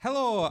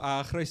Helo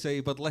a chroeso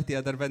I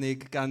bodlediad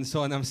arbennig gan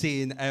Sôn am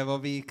Sîn efo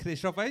fi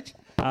Chris Roberts.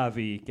 A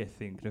fi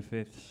Gethin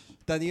Griffiths.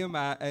 Da ni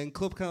yma yn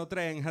Clwb Canol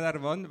Dre yng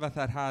Nghaernarfon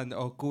fatha rhan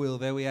o gwyl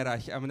ddewi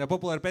arall. A mae yna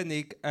bobl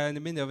arbennig yn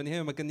ymuno fan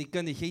hyn. Mae gen ni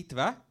gynnu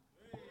lleidfa,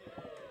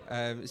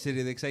 sy'n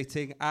really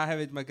exciting. A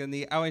hefyd mae gen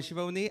ni Awen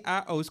Sifoni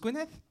a Ows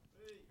Gwynedd.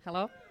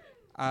 Helo.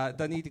 A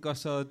da ni wedi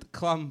gosod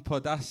clamp o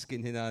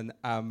dasgyn hynna'n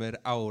am yr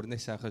awr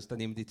nesaf, achos da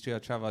ni'n mynd I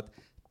trio trafod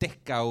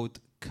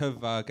degawd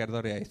cyfa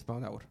gerddoriaeth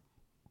mewn awr.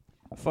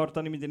 Y ffordd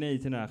da ni'n mynd I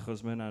wneud hynna,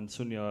 achos mae hynna'n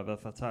swnio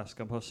fatha tasg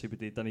am posib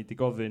ydy, da ni wedi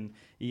gofyn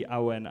I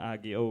Awen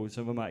ag I Ows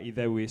yn fyma I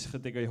ddewis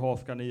chydig o'i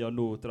hoff ganeuon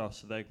nhw dros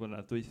y 10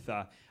 mlynedd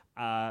dwytha,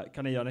 a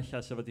ganeuon ella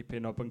sef o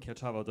dipyn o bynciau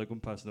trafod o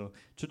gwmpas nhw.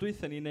 Tro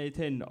dwytha ni'n wneud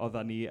hyn,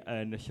 oedda ni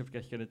yn y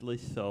Llyfrgell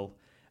Genedlaethol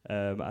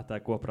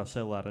adag Gwobra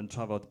Selar yn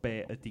trafod be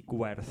ydy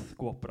gwerth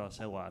Gwobra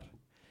Selar.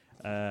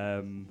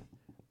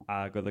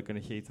 Ac oedd y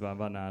gynulleidfa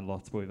yn fanna yn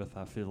lot mwy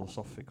fatha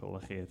philosophical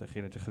a chi, ydych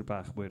chi'n edrych yn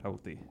bach mwy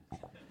rawdi.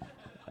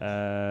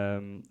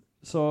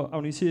 So,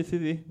 awn ni syth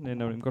iddi, neu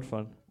nawn ni'n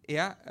gorffan?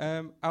 Ia,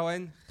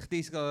 Awen, chdi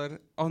sy'n gael yr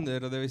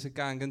honor o ddewis y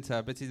gan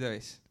gyntaf, beth I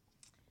ddewis?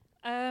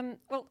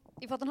 Wel,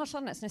 I fod yn holl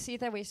onest, nes I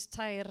ddewis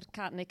tair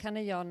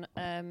caneuon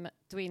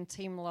dwi'n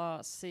teimlo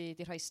sydd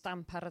wedi rhoi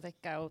stamp ar y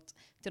ddegawd.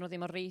 Dyn nhw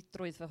ddim o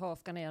reidrwydd fy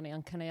hoff ganeuon ni,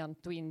 ond caneuon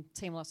dwi'n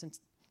teimlo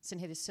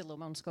sy'n heddi sylw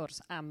mewn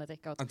sgwrs am y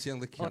ddegawd. Ond ti'n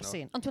licio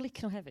nhw? Ond dwi'n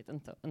licio nhw hefyd,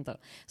 ynddo.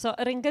 So,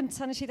 yr un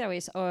gyntaf nes I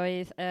ddewis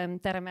oedd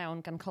Dere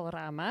Mewn gan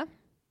Colorama.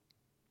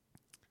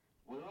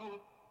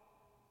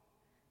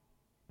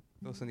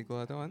 Ddylswn ni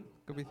glwad o'n,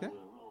 gobeithio?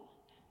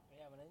 Ie,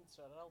 mae'n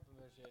intro ar yr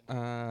album version.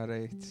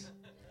 Reit.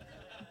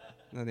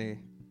 Na ni.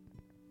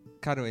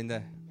 Carwyn, de.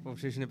 Bob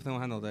sy'n eisiau beth yn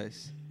wahanol,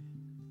 does?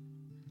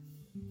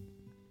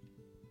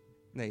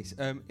 Neis.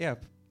 Ia,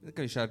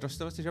 gan I siarad dros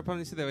Ti eisiau pam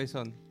nes I ddewis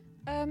hwn?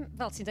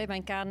 Fel ti'n dweud,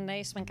 mae'n gan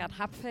neis, mae'n gan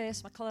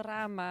hapus. Mae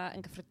Colorama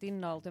yn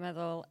gyffredinol, dwi'n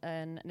meddwl,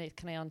 yn gwneud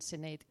caneuon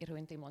sy'n gwneud I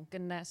rywun deimlo'n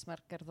gynnes.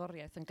 Mae'r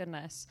gerddoriaeth yn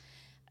gynnes.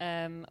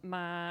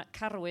 Mae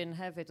Carwyn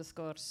hefyd, wrth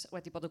gwrs,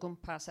 wedi bod o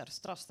gwmpas ers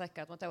dros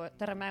ddegawd. Mae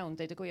Dere Mewn,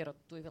 deud y gwir, o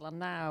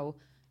 2009,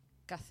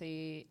 gath I,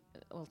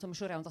 wel, dwi'n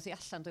siŵr iawn, doth I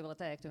allan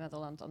 2010, dwi'n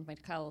meddwl, ond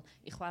mae'n cael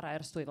I chwarae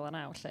ers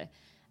 2009, lle.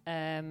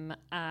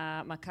 A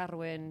mae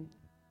Carwyn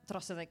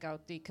dros y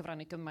ddegawd I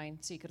cyfrannu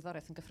gymaint I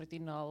gerddoriaeth yn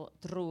gyffredinol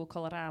drwy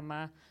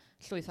Colorama,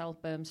 llwyth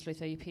albums,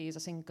 llwyth EPs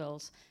a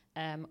singles.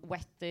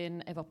 Wedyn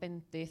efo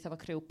bendith, efo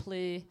criw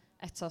plu,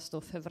 eto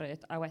stwff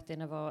hyfryd, a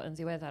wedyn efo yn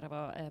ddiweddar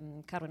efo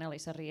Carwyn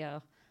Ellis a Rio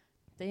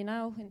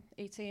 19,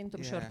 18,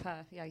 dwi'n siŵr pa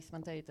iaith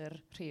mae'n deud yr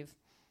rhif.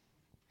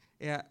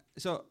 Ia,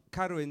 so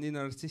Carwyn, un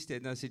o'r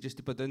artistiaid yna sydd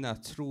jyst I bod yna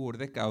trwy'r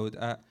ddegawd,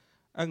 a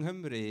yng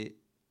Nghymru,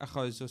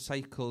 achos o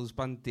cycles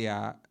bandia,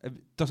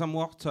 does am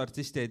lot o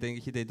artistiaid yn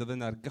gallu dweud oedd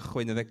yna'r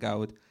gychwyn y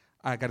ddegawd,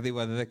 ac ar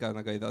ddiwedd y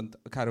ddegawd nag oedd,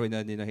 ond Carwyn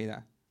yn un o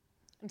hynna.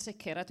 Yn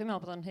sicr, a dwi'n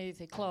meddwl bod o'n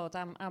heiddi clod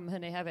am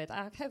hynny hefyd.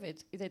 Ac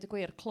hefyd, I ddeud y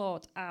gwir,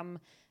 clod am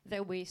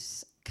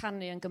ddewis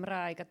canu yn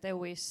Gymraeg a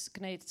dewis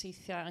gwneud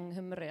teithiau yng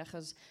Nghymru,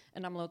 achos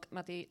yn amlwg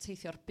mae di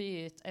teithio'r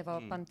byd efo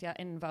bandiau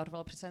enfawr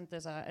fel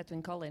Pretenders a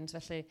Edwyn Collins,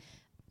 felly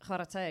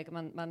chwarae teg,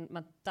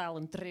 mae'n dal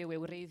yn driw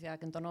i'w reiddiau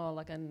ac yn dod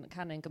nôl ac yn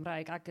canu yn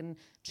Gymraeg ac yn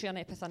trio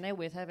neud pethau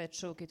newydd hefyd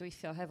trwy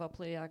gydweithio hefo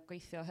plu a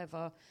gweithio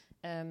hefo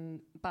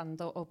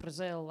band o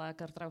Brazil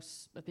ac ar draws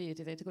y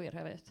byd I ddeud y gwir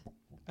hefyd.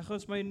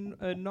 Achos mae'n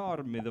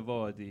norm iddo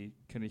fo ydi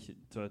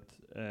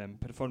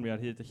perfformio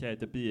ar hyd y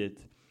lled y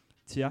byd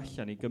tu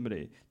allan I Gymru.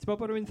 Ti'n meddwl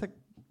bod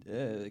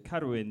rhywun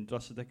Carwyn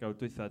dros y degawd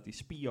dwytha di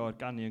sbio o'r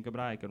ganu yn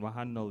Gymraeg yn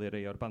wahanol I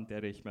rei o'r bandiau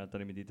eraill mae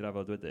da ni'n mynd I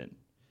drafod wedyn?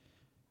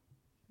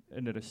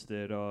 Yn yr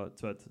ystyr o,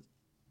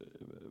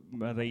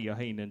 mae rei o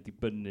hein yn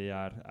dibynnu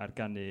ar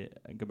ganu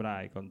yn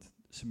Gymraeg, ond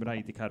sy'n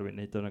rhaid I Carwyn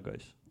wneud o'n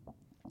agos?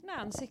 Na,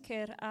 yn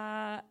sicr,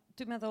 a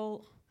dwi'n meddwl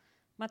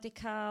mae di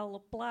cael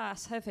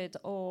blas hefyd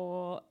o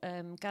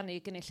ganu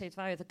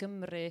gynulleidfaoedd y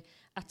Gymru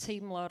a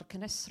teimlo'r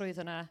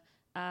cynhesrwydd yna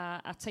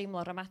a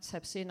teimlo'r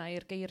ymateb sy'n yna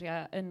i'r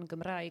geiriau yn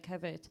Gymraeg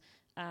hefyd.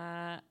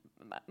 A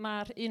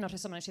mae'r un o'r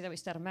rhesymau nes I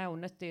ddewis Dere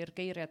Mewn ydy'r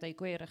geiriau deud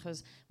gwir,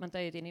 achos mae'n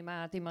deud I ni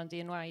ma dim ond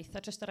un waith,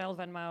 a jyst yr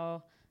elfen ma o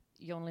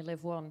You only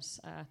live once,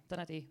 a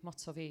dyna di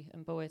motto fi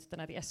yn bywyd,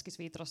 dyna di esgus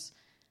fi dros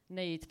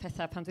wneud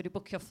pethau pan dwi wedi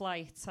bwcio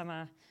flight, a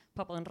mae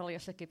pobl yn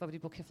rolio llygu bod wedi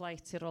bwcio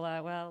flight I rola,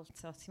 wel,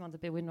 ti'n ond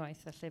y byw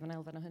unwaith, felly mae'n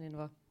elfen o hynny'n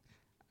fo.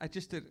 A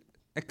jyst yr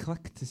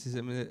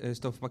eclecticism y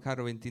stwff mae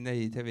Carwyn di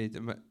wneud hefyd,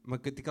 mae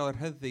wedi cael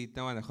yr hyddid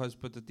na wan, achos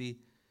bod wedi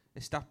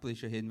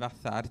establish o hyn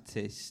fatha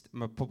artist,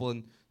 mae pobl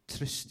yn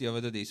trystio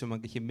fod ydi, so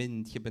mae'n gallu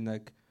mynd lle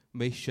bynnag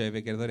mae eisiau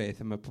efo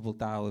gerddoriaeth, a mae pobl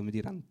dal yn mynd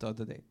I rando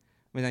ydi.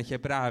 Mae'n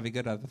lle braf I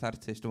gyrraedd fatha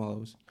artist, dwi'n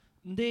meddwl.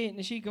 Yndi,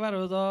 nes I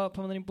gyfarfod o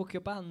pan oedden ni'n bwcio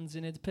bands I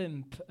wneud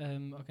 5,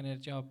 o gan i'r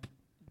job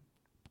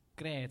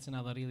gret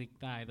yna ddo rili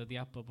da I ddod I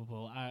abo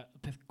pobl, a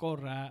peth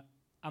gorau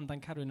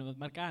amdan Carwyn,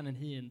 mae'r gan yn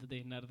hun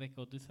dydy, na'r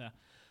ddegawd dwytha,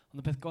 ond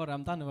y peth gorau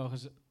amdano fo,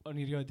 achos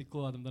o'n I rioed I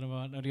glwad amdano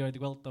fo, o'n I rioed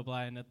I gweld o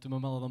blaen, a dwi'n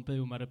meddwl oedd o'n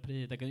byw mar y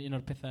pryd, ac un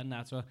o'r pethau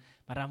yna,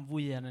 mae rhan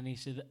fwyaf yna ni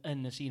sydd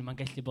yn y sîn,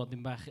 mae'n gallu bod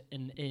yn bach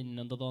yn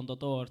ond oedd o'n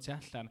dod o'r tu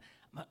allan.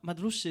 Mae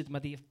drwsyd,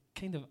 mae di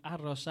kind of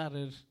aros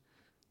ar yr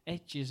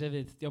edges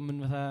hefyd, diolch yn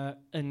fatha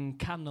yn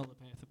canol y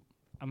peth.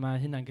 a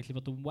mae hynna'n gallu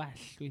bod yn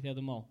well weithiau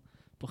dwi'n meddwl.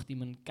 Bo'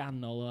 chdi'm yn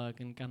ganol ac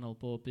yn ganol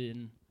bob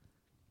un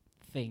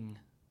thing.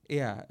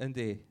 Ia,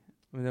 yndi.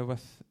 Mae'n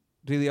rhywbeth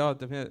really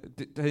odd.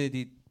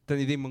 Da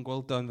ni ddim yn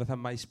gweld o'n fatha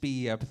maes bi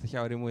a bethau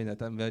llawer i mwy na.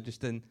 Da ni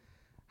jyst yn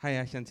hai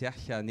allan tu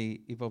allan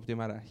i bob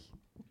dim arall.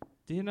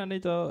 Di hynna'n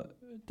neud o...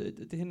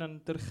 Di hynna'n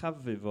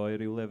dyrchafu fo i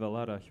ryw lefel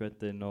arall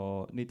wedyn o...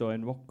 Nid o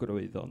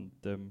enwogrwydd,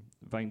 ond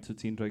faint o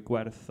ti'n rhoi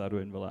gwerth ar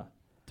rhywun fel la?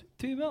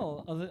 Dwi'n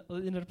meddwl,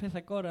 oedd un o'r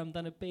pethau gorau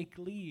amdan y Big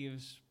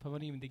Leaves, pan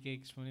o'n i'n mynd i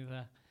gigs, pan o'n i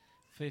dda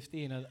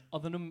 15,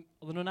 oedden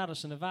nhw'n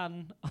aros yn y fan,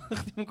 oedd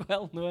chdi'n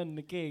gweld nhw yn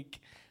y gig,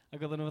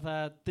 ac oedden nhw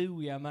fatha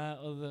dywia yma,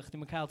 oedd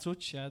chdi'n cael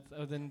twtsiad,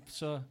 a wedyn,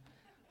 so,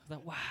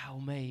 oedd waw,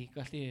 mei,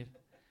 gwell i'r.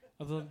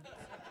 Oedd o'n,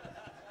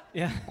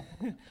 ia,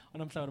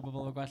 ond am llawer o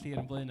bobl o gwell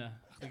i'r yn blaena.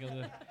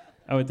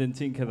 A wedyn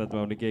ti'n ceddat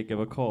mewn i gig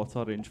efo coat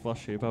orange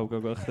flashy, pawb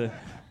gael gweld chdi?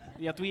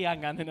 Ia, dwi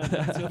angen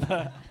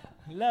hynna,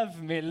 love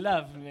me,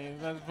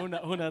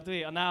 hwnna dwi.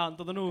 Ond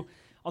oedden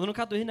nhw'n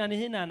cadw hynna'n ei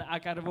hunan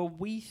ac ar efo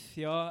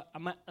weithio,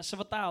 a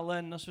sef o dal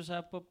yn, os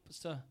fysa bob,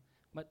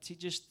 ti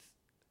just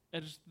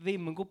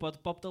ddim yn gwybod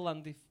Bob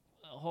Dylan di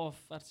hoff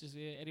artist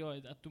fi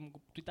erioed, a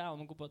dwi dal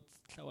yn gwybod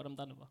llawer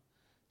amdano fo.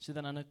 Sydd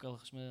yn anhygoel,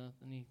 achos mae'n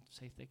ni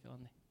 70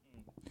 o'n ni.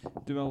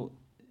 Dwi'n meddwl,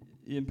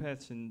 un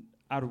peth sy'n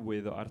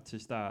arwydd o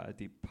artist da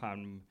ydy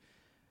pan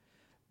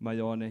mae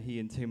o'n hi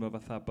yn teimlo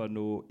fatha bod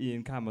nhw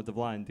un cam o dy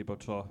flaen di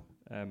bod tro.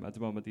 A dwi'n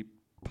meddwl mae di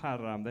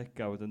para am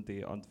ddegawd yndi,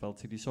 ond fel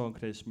ti di sôn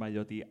Chris, mae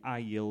o di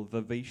ail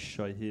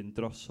ddyfeisio ei hun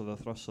drosodd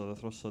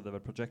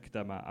efo'r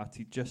prosiectau yma, a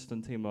ti just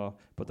yn teimlo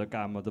bod o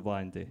gam o dy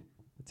flaen di.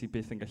 Ti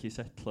byth yn gallu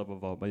setlo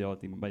fo, mae o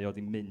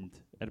di mynd.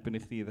 Erbyn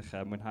i chdi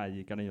ddechrau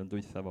mwynhau gan ei o'n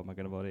dwytha fo, mae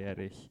gen i fo rei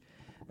eraill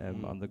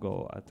on the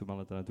go, a dwi'n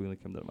meddwl dyna dwi'n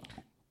licio amdano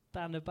fo.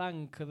 Dan y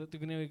banc,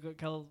 dwi'n gwneud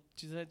cael,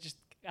 just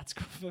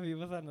atgoffa fi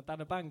fatha,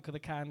 dan y banc oedd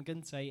y can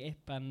gyntaf i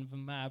eban fy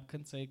mab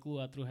cyntaf i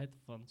glwad drwy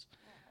headphones.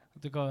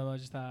 Dwi'n gofio o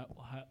jyst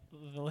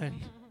fel hyn.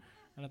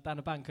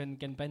 Dan y banc yn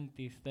gen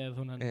bendith, dedd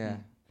hwnna'n... Ie.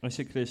 Oes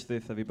i Chris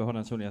ddeitha fi bod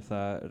hwnna'n swnio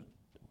atha...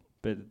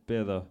 Be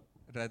oedd o?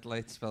 Red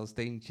light spells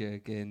danger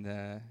gen...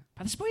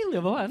 Pa di sboilio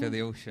fo fan? For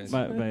the ocean.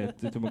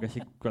 Dwi'n mwyn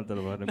gallu gweld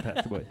ar fo'n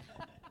peth mwy.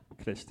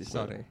 Chris, di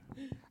Sorry.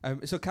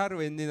 So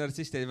Carwyn, un o'r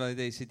artistiaid fel i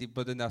dweud sydd wedi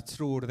bod yna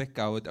trwy'r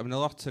ddegawd, a mae'n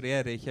lot o'r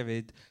eraill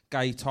hefyd,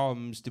 Guy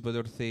Toms wedi bod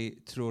wrthi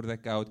trwy'r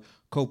ddegawd,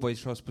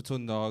 Cowboys Ross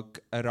Botwnog,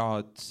 y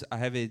Rods,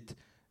 a hefyd,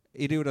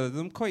 i ryw roedd,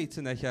 ddim cweit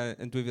yna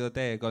yn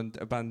 2010, ond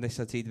y band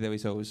nesaf ti di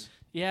ddewis oes.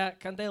 Ie,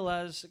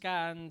 Candelas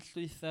gan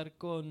Llwytha'r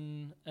Gwn,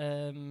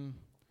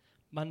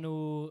 maen nhw...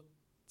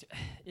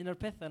 Un o'r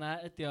pethau yna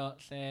ydy o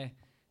lle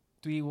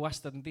dwi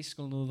wastad yn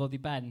disgwyl nhw ddod i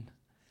ben.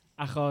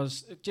 Achos,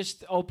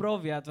 just o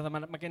brofiad,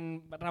 mae gen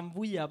rhan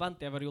fwyaf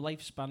bandiau efo rhyw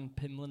lifespan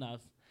 5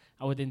 mlynedd.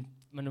 A wedyn,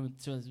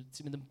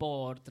 ti'n mynd yn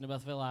bored yn y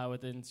beth fel la,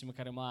 wedyn ti'n mynd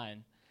cario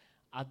ymlaen.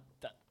 A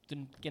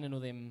gen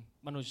nhw ddim,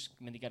 maen nhw'n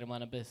mynd i gario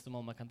ymlaen am byth, dwi'n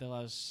meddwl, mae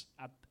Candelas.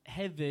 A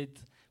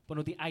hefyd,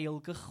 bod nhw wedi ail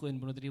gychwyn,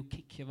 bod nhw wedi rhyw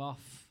cicio fo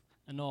off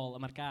yn ôl,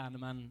 a mae'r gan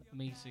yma'n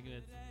amazing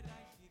gyd.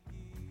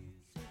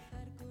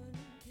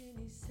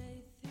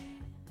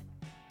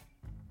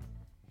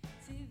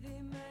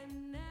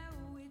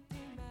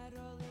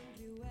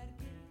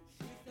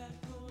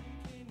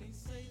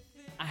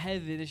 A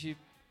hefyd eisiau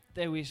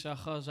dewis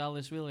achos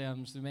Alice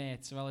Williams, dwi'n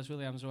met, sef Alice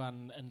Williams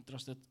wan yn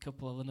dros y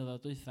cwpl o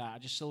flynyddoedd dwytha,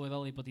 a jyst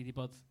sylweddoli bod hi wedi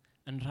bod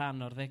yn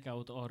rhan o'r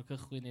ddegawd o'r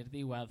cychwyn i'r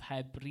diwedd,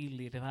 heb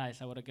rili rhyddhau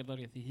llawer o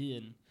gerddoriaeth ei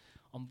hun.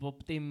 Ond bob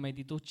dim mae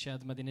wedi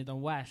dwtsiad, mae wedi gwneud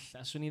o'n well.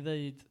 A swn i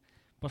ddeud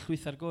bod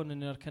Llwytha'r Gwn yn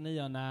un o'r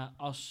caneuon na,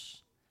 os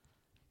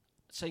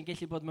sa'n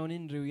gallu bod mewn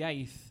unrhyw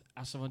iaith,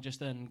 a sa fo'n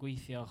just yn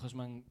gweithio, achos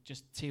mae'n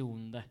just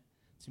tiwn, de.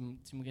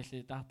 Ti'n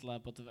gallu dadla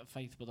bod y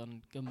ffaith bod o'n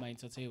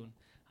gymaint o tiwn.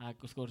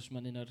 Ac wrth gwrs,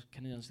 mae'n un o'r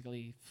caneuon sydd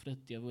wedi cael ei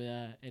ffrydio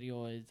fwyaf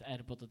erioed,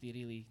 bod o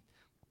wedi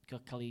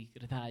cael ei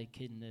ryddhau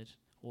cyn yr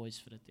oes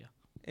ffrydio.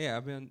 Ie,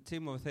 mae'n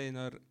teimlo fatha un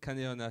o'r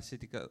caneuon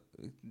sydd wedi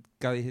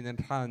cael ei hun yn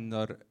rhan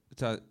o'r,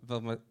 fel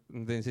mae'n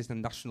dweud yn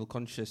Saesneg, national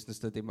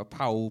consciousness dydy, mae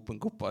pawb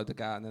yn gwybod y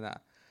gan yna.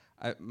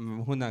 A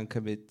mae hwnna'n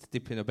cymryd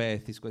dipyn o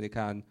beth i sgwennu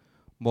can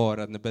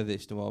mor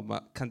adnabyddus, dwi'n meddwl.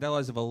 Mae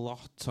Candelas efo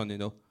lot o'n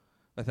nhw.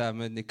 Fatha,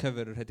 mae'n ei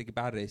cyfer yr Rhedeg i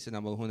Baris, yn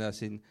aml hwnna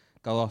sy'n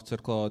cael lot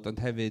o'r clod, ond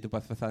hefyd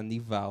rhywbeth fatha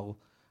nifal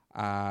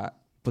a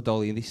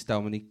bodoli yn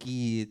ddistaw, mae'n i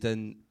gyd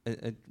yn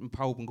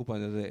pawb yn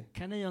gwybod ydy.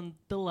 Caneuon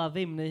dyla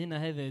ddim neu hynna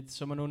hefyd,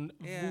 so maen nhw'n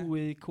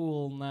fwy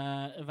cool na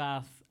y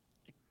fath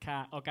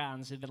o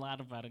gan sydd fel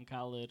arfer yn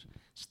cael yr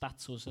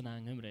statws yna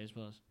yng Nghymru, I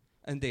suppose.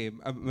 Yndi,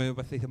 mae'n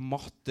rhywbeth eitha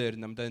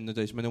modern am dyn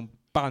nhw, mae nhw'n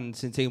band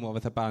sy'n teimlo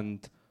fatha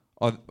band,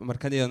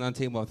 mae'r caneuon na'n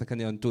teimlo fatha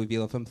caneuon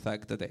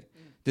 2015, dydy.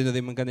 Dyn nhw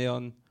ddim yn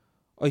caneuon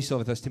oeso,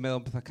 fatha, os ti'n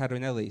meddwl fatha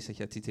Carwyn Ellis,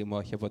 eich ti'n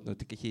teimlo eich bod nhw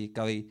wedi gallu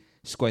cael ei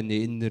sgwennu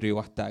unrhyw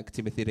adag,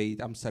 ti'n methu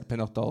reid amser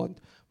penodol, ond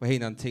mae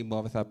hynna'n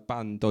teimlo fatha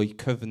band o'i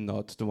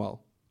cyfnod, dwi'n meddwl.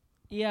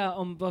 Ie,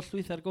 ond bod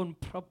Llwytha'r Gwn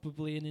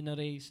probably yn un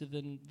o'r rei sydd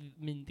yn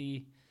mynd i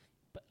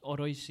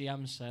oroesi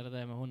amser,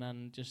 mae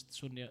hwnna'n just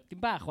swnio...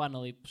 Dim bach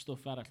wahanol i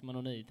stwff arall maen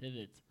nhw'n neud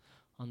hefyd.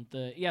 Ond,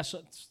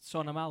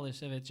 sôn am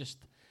Alice hefyd,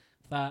 just,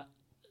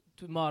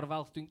 Dwi'n mor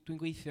falch, dwi'n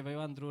gweithio fe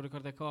Iwan drwy'r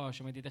Recordiau Coch,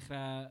 a mae wedi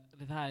dechrau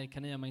ryddhau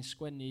caneuon mae'n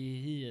sgwennu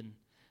ei hun,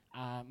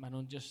 a maen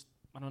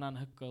nhw'n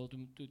anhygoel.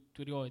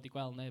 Dwi rioed i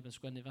gweld neb yn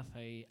sgwennu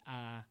fatha i,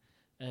 a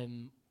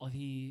oedd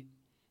hi...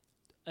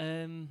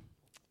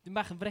 Dwi'n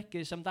bach yn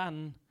fregus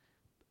amdan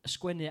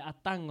sgwennu a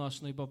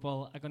dangos nhw i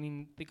bobl, ac o'n i'n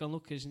digon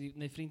lwcus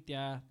neu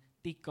ffrindiau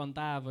digon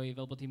da fo i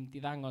fel bod hi'n di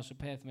ddangos y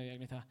peth me fi,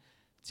 ac wnaeth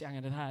ti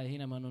angen ryddhau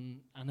hynna, maen nhw'n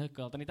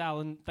anhygoel. Da ni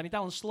dal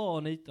yn slo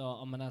yn neud o,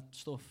 ond mae yna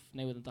stwff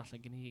newydd yn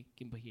dallen gen i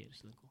gyn bo hir,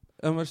 sydd yn cool.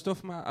 Mae'r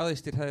stwff mae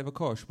Alice di rhai efo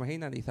Coch, mae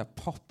hynna'n eitha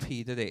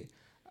poppy, dydy.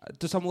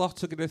 Does am lot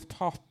o gyrraedd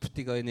pop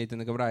di gael ei wneud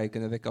yn y Gymraeg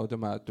yn y ddegawd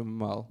yma, dwi'n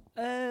meddwl?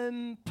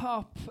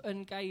 Pop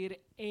yn gair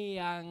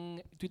eang,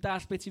 dwi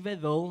dall beth i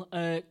feddwl,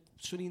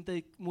 swn i'n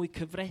dweud mwy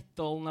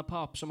cyfredol na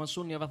pop, so mae'n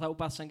swnio fatha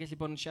wbath sy'n gallu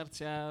bod yn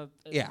siartiau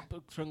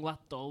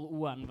rhyngwladol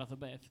wwan fath o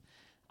beth.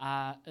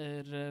 A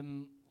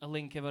y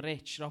link efo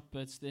Rich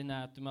Roberts,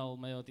 dyna, dwi'n meddwl,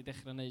 mae o wedi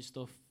dechrau gwneud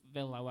stwff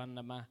fel a wan,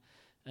 a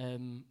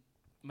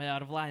mae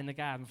ar flaen y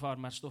gan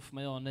ffordd, mae'r stwff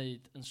mae o'n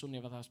wneud yn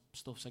swnio fatha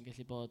stwff sy'n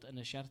gallu bod yn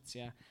y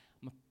siartiau.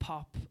 Mae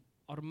pop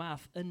o'r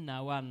math yna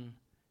wan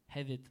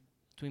hefyd,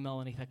 dwi'n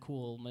meddwl yn eitha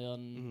cool, mae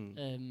o'n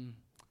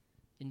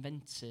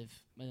inventive,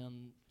 mae o'n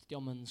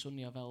diom yn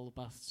swnio fel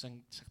rhywbeth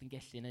sy'n chdi'n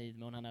gallu wneud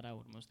mewn hanner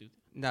awr mewn studio.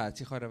 Na,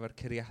 ti'n chwarae efo'r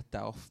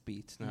curiadau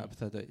offbeat na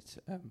bethau dweud.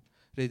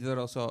 Rhaid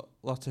iddorol, so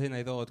lot o hynna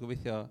i ddod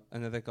gobeithio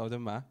yn y ddegawd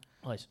yma.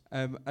 Oes.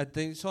 A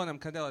dyn sôn am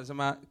Candelas,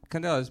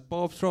 Candelas,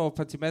 bob tro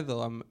pan ti'n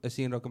meddwl am y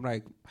sîn o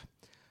Gymraeg,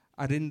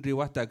 ar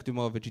unrhyw adag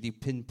dwi'n meddwl fedri di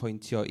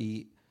pinpointio i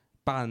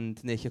band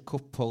neu lle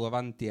cwpl o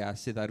fandia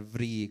sydd ar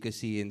frig y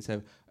sîn,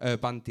 sef y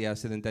bandia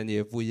sydd yn denu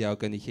y fwyaf o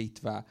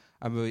gynulleidfa.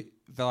 A mae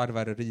fel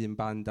arfer yr un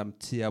band am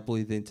tua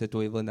blwyddyn te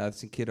 2 flynedd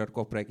sy'n curo'r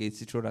gobrau gyd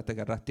sy'n trwy'r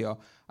adag ar radio.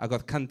 Ac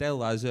oedd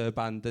Candelas y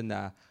band yna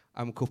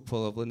am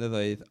cwpl o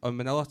flynyddoedd. Ond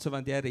mae yna lot o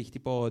fandi eraill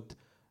di bod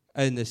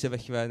yn y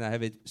sefyllfa yna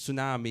hefyd.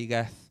 Tsunami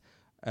geth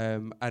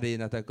ar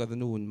un adag oedd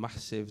nhw'n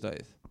masif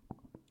doedd.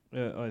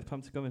 Oedd, pam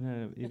ti'n gofyn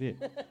hynny i fi?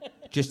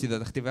 Just i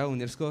ddod eich di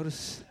fewn i'r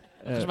sgwrs.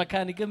 Chos mae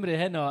Can i Gymru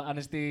heno, a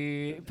nes di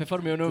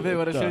perfformio nhw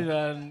fyw ar y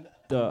llwyfan.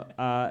 Do,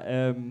 a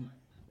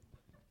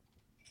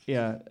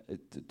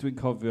dwi'n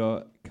cofio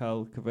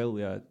cael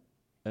cyfeliad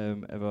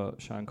efo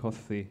Sian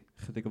Cothi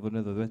chydig o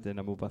flynyddoedd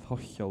wedyn am wbeth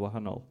hollol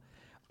wahanol.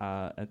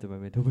 A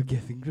dyma'n mynd, mae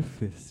Gethin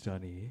Griffiths,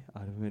 Johnny.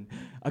 A dyma'n mynd,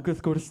 ac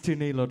wrth gwrs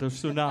ti'n aelod o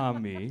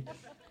Tsunami.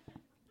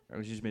 A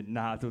dwi'n just mynd,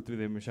 na, dwi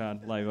ddim yn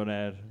Sian, live on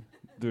air.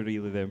 Dwi'n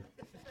rili ddim.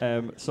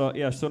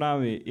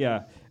 Tsunami,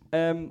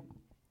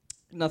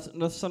 Nath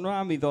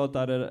Tsunami ddod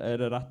ar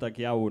yr adag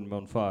iawn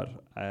mewn ffordd,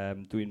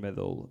 dwi'n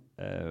meddwl,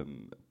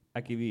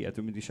 ac i fi, a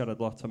dwi'n mynd i siarad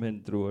lot am hyn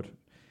drwy'r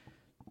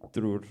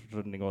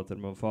running order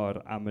mewn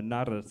ffordd, am y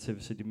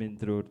narratif sydd wedi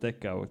mynd drwy'r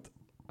degawd,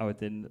 a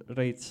wedyn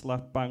reit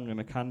slap bang yn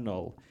y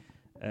canol.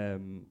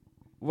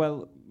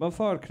 Wel, mewn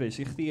ffordd,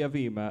 Chris, i chdi a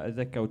fi, mae y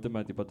degawd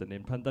yma wedi bod yn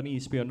un. Pan da ni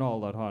sbio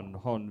nôl ar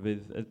hon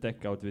fydd y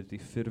degawd fydd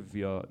i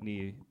ffurfio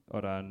ni o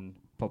ran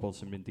pobl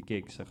sy'n mynd i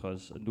gigs,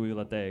 achos yn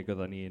 2010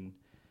 oedden ni'n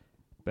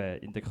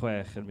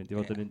 16 yn mynd i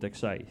fod yn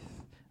 17,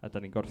 a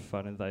da ni'n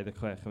gorffan yn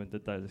 26 yn mynd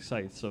yn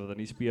 27, so fydda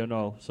ni sbio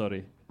nôl,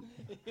 sori.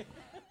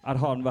 Ar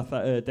hon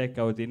fatha y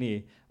degawd i ni.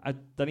 A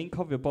da ni'n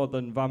cofio bod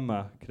yn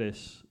fama,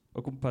 Chris,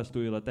 o gwmpas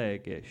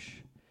 2010-ish,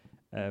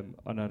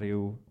 o'na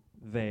ryw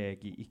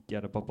 10 i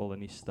 20 o bobl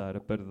yn ista ar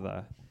y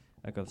byrddau,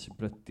 ac oedd sy'n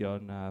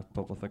brydion a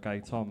bobl o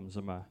Guy Toms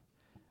yma.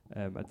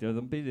 A di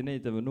oedd yn byd i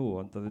wneud efo nhw,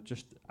 ond oedd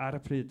just,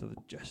 ar y pryd oedd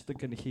just y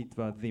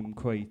gynulleidfa ddim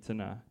cweit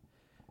yna.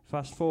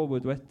 Fast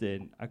forward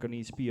wedyn, ac o'n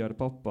i'n sbio ar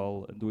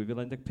bobl yn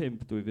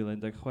 2015,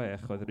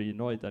 2016, oedd yr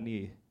un oed a ni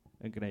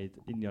yn gwneud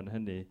union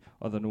hynny.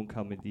 Oedden nhw'n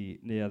cael mynd i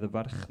neuadd y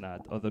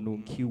farchnad, oedden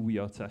nhw'n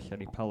ciwio tu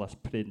allan i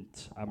Palace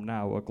Print am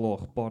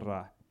 9:00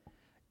 bora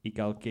i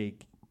gael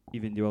gig,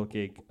 i fynd i weld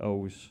gig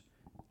Ows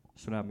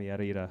Tsunami ar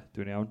Eira,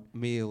 dwi'n iawn?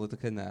 1000 o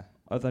dycynna.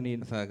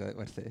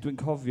 Dwi'n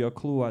cofio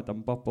clywed am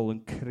bobl yn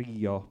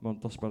crio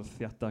mewn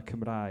dosbarthiadau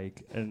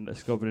Cymraeg yn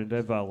Ysgol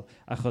Brynrefel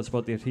achos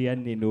bod eu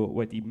rhieni nhw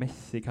wedi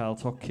methu cael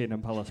tocyn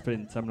yn Palace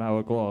Print am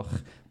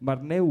 9:00.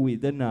 Mae'r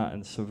newid yna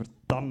yn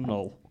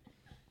syfrdanol.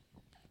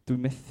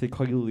 Dwi'n methu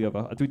coelio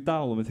fo, a dwi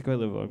dal yn methu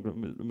coelio fo,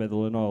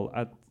 meddwl yn ôl,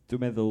 a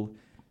dwi'n meddwl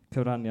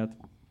cyfraniad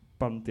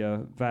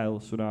bandiau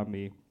fel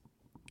Tsunami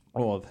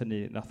oedd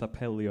hynny nath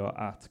apelio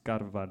at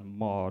garfan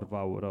mor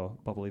fawr o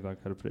bobl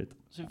ifanc ar y pryd.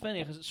 Sy'n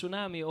ffynnu, achos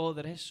Tsunami oedd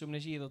yr heswm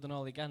nes i ddod yn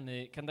ôl i ganu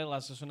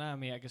Candelas o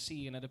Tsunami ac y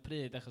sîn ar y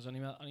pryd, achos am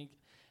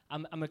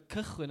y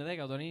cychwyn y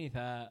ddegawd o'n i'n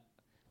eitha,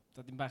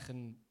 dod i'n bach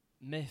yn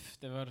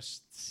miffed efo'r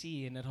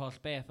sîn, yr holl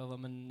beth, oedd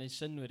o'n neud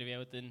synwyr i fi,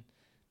 a wedyn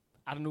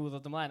ar nhw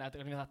ddod ymlaen, a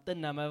dwi'n meddwl,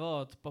 dyna mae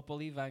fod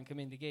bobl ifanc yn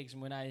mynd i gigs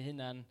yn mwynhau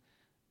hynna'n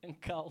yn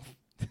cael,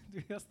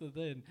 dwi'n wastad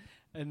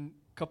yn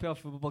copio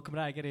off o bobl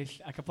Cymraeg eraill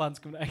ac y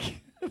plant Cymraeg.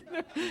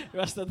 Dwi'n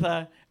wastad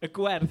y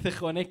gwerth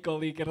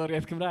ychwanegol i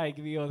gerddoriaeth Cymraeg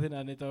i fi oedd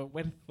hynna, nid o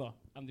wertho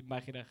am ddim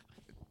bach i'r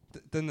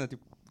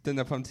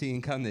Dyna pam ti'n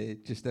canu,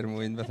 jyst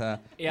mwyn fatha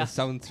y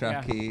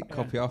soundtrack i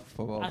copio off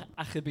pobl.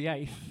 Achub i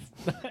iaith.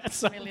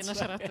 Milion o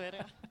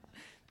siaradwyr,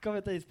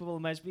 Cofio dweud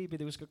pobl Maes Bibi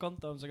di wisgo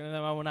condoms, ac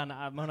ma'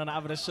 hwnna'n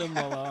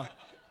afresymol o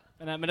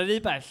Mae'n rhy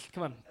bell,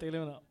 come on,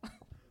 deulu hwnnw.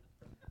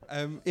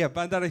 Ia,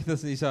 band arall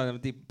ddod ni sôn,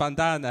 di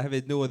bandana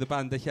hefyd, nhw oedd y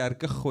band eich ar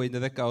gychwyn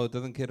y ddegawd,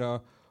 oedd yn curo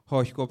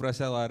holl gobra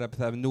selar a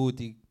bethau, nhw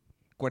di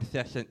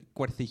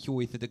gwerthu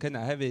llwyth y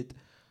dycynna hefyd.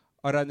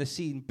 O ran y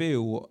scene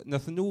byw,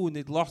 nath nhw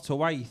wneud lot o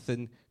waith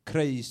yn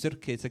creu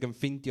circuit ac yn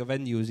ffindio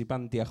venues i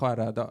bandi a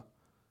chwarae, do.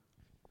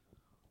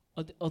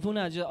 Oedd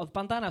hwnna, oedd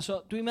bandana,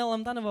 so dwi'n meddwl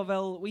amdano fo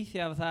fel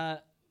weithiau fatha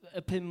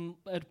y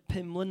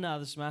 5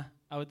 mlynedd yma,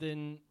 a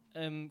wedyn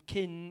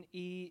cyn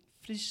i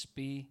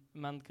Frisbee,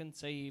 man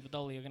cynta i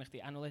fodoli, o gennych chi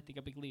Anweledig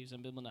a Big Leaves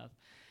am 5 mlynedd.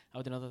 A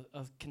wedyn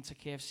oedd cynta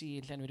KFC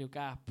yn llenwi rhyw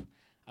gap,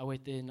 a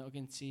wedyn o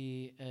gen ti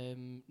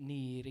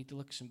ni, Radio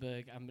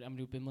Luxembourg, am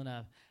rhyw 5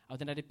 mlynedd. A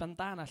wedyn ar y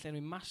bandana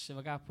llenwi masif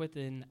o gap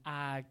wedyn,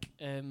 ag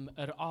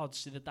yr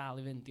odds sydd y dal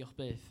i fynd, diolch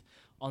byth.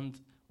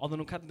 Ond oedden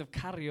nhw'n kind of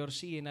cario'r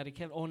scene ar ei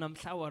cefn, o'n am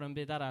llawer yn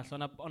byd arall.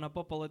 O'na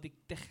bobl wedi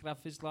dechrau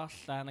ffislo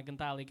allan ac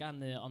yn dal i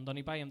ganu, ond o'n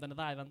i bai amdano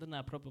ddau fan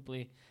dyna,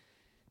 probably.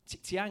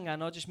 Ti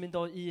angen o jyst mynd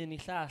o un i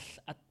llall,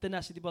 a dyna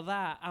sydd wedi bod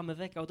dda am y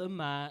ddegawd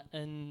yma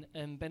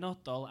yn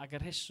benodol, ac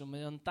yr heswm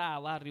mae o'n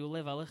dal ar ryw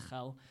lefel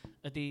uchel,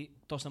 ydy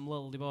dos am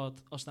lyl di bod,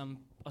 os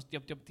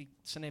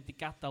neb di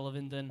gadael o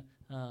fynd yn,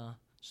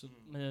 so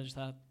mae o'n jyst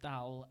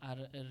dal ar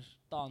yr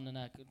don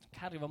yna,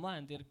 cario fo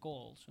mlaen di'r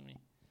gol, swn i.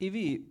 I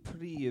fi,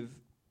 prif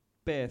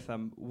beth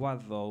am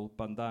waddol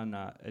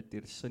bandana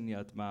ydy'r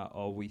syniad ma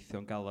o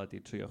weithio'n galad i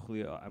trio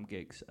chwilio am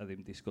gigs a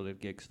ddim disgwyl i'r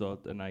gigs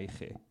dod yna i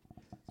chi.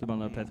 Dwi'n meddwl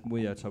na'r peth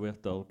mwyaf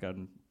trawiadol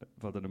gan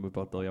fod yn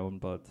ymwybodol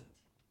iawn bod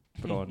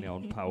bron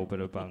iawn pawb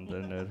yn y band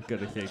yn yr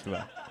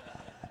gynulleidfa.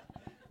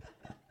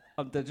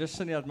 Ond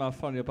jyst syniad ma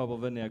ffonio pobl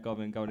fyny a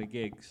gofyn gawn i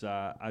gigs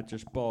a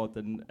jyst bod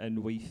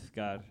yn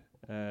weithgar.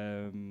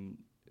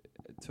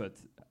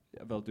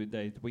 Fel dwi'n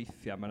deud,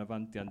 weithiau mae yna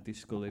fandiau'n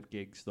disgwyl i'r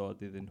gigs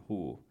ddod iddyn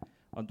nhw.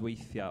 Ond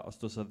weithiau, os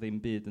does o ddim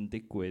byd yn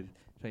digwydd,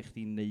 rhaid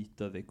chdi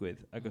wneud o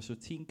ddigwydd. Ac os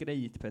wyt ti'n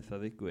gwneud pethau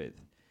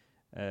ddigwydd,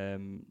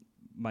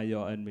 mae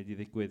o yn mynd i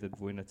ddigwydd yn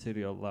fwy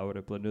naturiol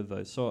lawr y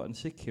blynyddoedd. So, yn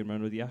sicr,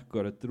 maen nhw wedi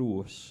agor y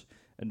drws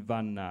yn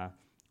fanna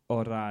o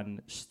ran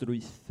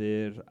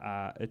strwythyr a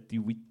y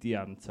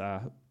diwydiant a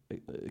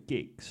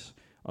gigs.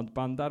 Ond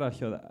band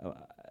arall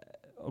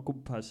o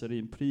gwmpas yr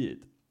un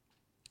pryd,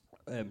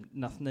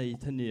 nath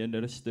wneud hynny yn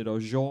yr ystyr o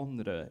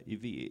genre i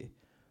fi,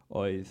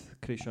 oedd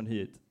Creision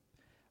Hyd.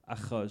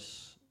 Achos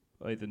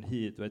oedd yn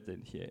hyd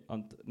wedyn lle.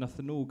 Ond nath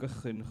nhw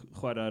gychwyn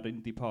chwarae'r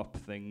indie pop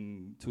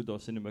thing Tudor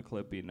Cinema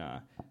Club i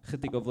na,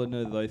 chydig o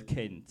flynyddoedd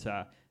cynt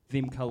a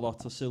ddim cael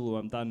lot o sylw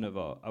amdano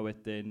fo. A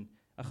wedyn,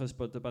 achos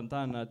bod y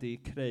bandana di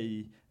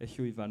creu y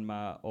llwyfan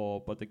ma o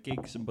bod y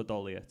gigs yn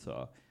bodoli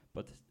eto,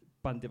 bod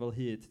bandiau fel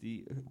hyd di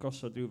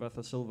gosod rhyw fath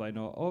o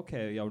sylfaen o,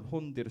 oce, iawn,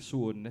 hwn di'r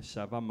sŵn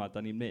nesaf fama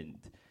da ni'n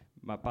mynd.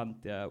 Mae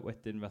bandiau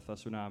wedyn fatha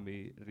tsunami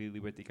really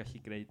wedi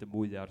gallu gwneud y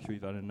mwyaf ar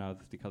llwyfan yna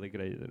oedd wedi cael ei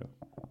greu iddyn nhw.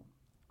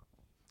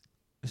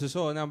 So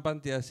sôn am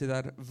bandiau sydd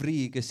ar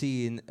frig y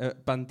sîn,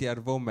 bandiau'r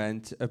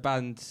foment, y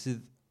band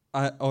sydd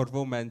o'r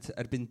foment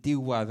erbyn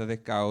diwadd y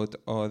ddegawd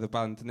oedd y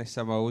band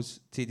Nesa Mows.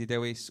 Ti di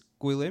dewis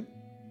Gwilym?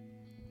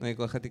 Na i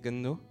glywch ydy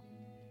gyn nhw.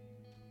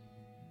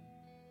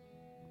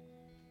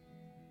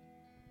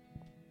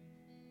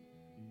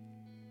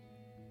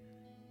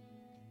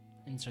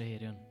 Intro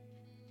hir iawn.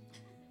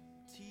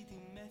 Ti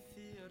di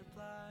methu o'r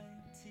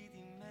blaen, ti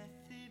di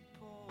methu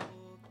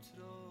pob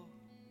tro.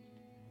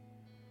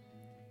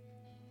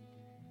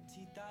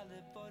 Ti dal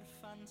y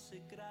borffan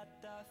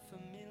sygrada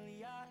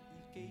ffamilia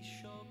i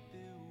geisio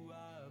byw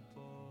a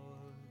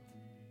bod.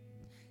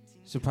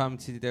 So pam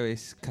ti di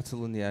dewis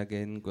Catalwnia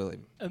gen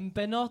Gwilym? Yn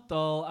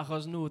benodol,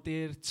 achos nhw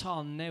di'r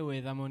ton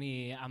newydd am hwn i,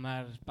 a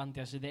mae'r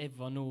bandiau sydd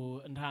efo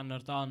nhw yn rhan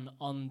o'r don,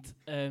 ond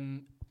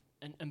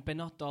yn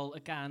benodol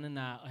y gan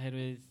yna,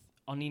 oherwydd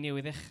o'n i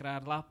newydd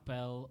ddechrau'r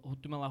label,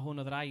 dwi'n meddwl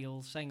hwn oedd yr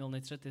ail sengl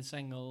neu trydydd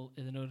sengl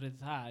iddyn nhw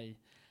ryddhau,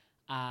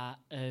 a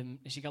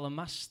nes i gael y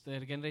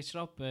master gen Rhys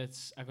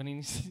Roberts, ac o'n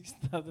i'n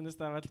stad yn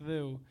ystafell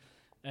fyw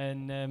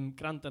yn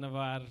gwrando na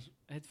fo ar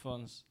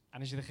headphones, a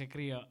nes i ddechrau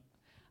crio.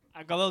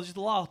 Ac oedd just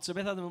lot o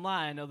bethau ddim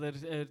ymlaen, oedd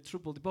yr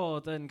trwbl di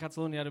bod yn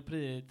Catalwnia ar y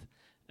pryd,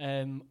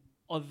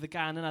 oedd y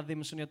gan yna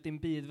ddim yn swnio dim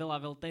byd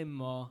fel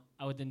demo,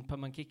 a wedyn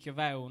pan mae'n cicio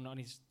fewn, o'n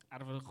i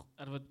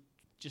arfer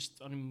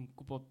just o'n i'n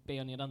gwybod be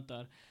o'n i'n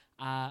rando ar.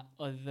 A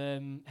oedd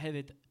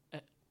hefyd,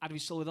 ar fi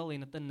sylweddoli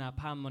na dyna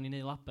pam o'n i'n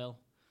neud label.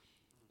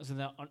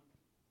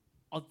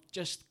 Oedd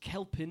just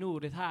helpu nhw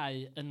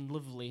ryddhau yn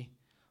lyflu,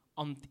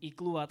 ond i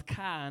glwad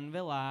can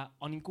fel a,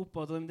 o'n i'n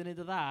gwybod oedd yn mynd i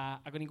wneud y dda,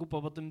 ac o'n i'n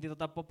gwybod bod yn mynd i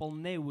ddod â bobl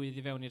newydd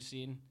i fewn i'r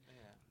sîn.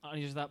 O'n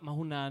i'n just mae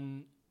hwnna'n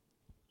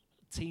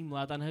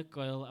teimlad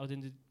anhygoel, a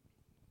wedyn,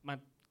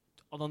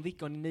 oedd o'n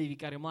ddigon i neud fi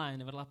gario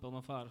ymlaen efo'r label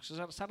mewn ffordd.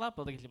 So, sa'r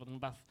label di gallu bod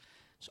yn bath,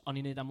 o'n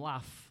i'n neud am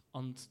laff,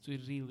 ond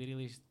dwi'n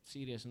really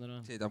serious yn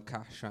dod. Ti'n am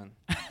cash rhan.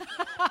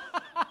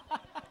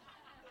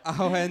 A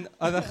wen,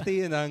 oeddech chdi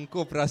yna'n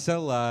gwbra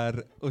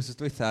selar wrth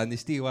dwytha,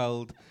 nes di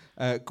weld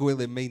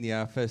Gwilym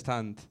Mania first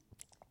hand?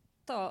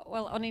 Do,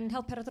 wel, o'n i'n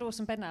helpu ar y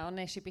drws yn benna, ond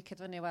nes i biced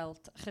fyny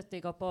weld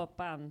chydig o bob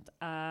band,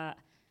 a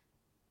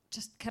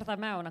just cerdded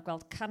mewn a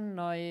gweld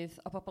cannoedd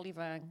o bobl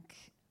ifanc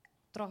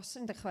dros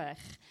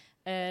 16,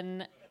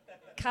 yn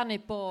canu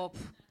bob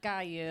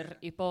gair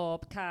i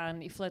bob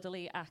can i Fleur de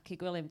Lis ac i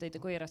Gwilym deud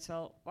y gwir, a ti'n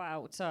fel,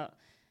 waw,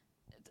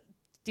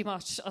 dim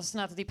ots, os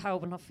nad ydi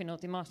pawb yn hoffi nhw,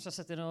 dim ots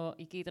os ydyn nhw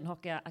i gyd yn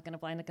hogia ac yn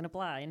y blaen ac yn y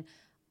blaen,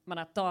 mae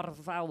yna dorf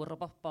fawr o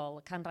bobl,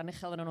 canran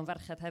uchel yn nhw'n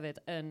ferched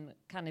hefyd, yn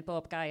canu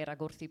bob gair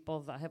ac wrth i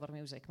bodda hefo'r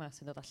music ma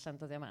sy'n dod allan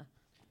dyddiau yma.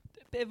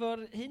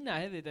 Efo'r hynna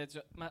hefyd,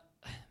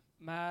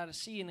 mae'r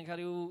scene yn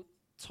cael i'w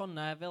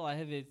tonna fel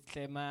hefyd,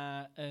 lle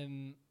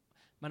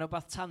mae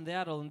rhywbeth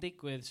tanddaearol yn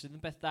digwydd sydd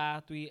yn beth da,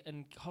 dwi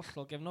yn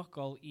hollol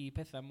gefnogol i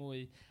pethau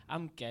mwy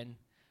amgen,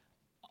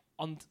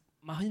 ond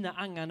mae hynna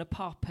angen y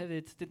pop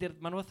hefyd.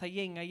 Mae'n fatha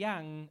yin a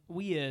yang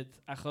weird,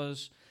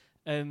 achos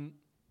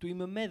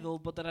dwi'n meddwl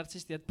bod yr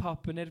artistiaid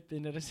pop yn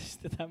erbyn yr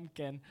artistiaid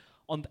amgen,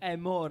 ond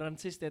o'r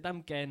artistiaid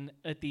amgen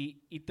ydy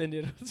i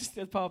dynnu'r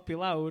artistiaid pop i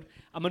lawr,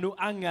 a maen nhw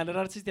angen yr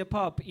artistiaid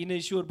pop i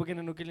wneud siŵr bod gen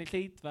nhw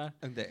gynulleidfa.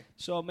 Yndi.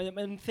 So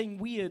mae'n thing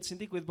weird sy'n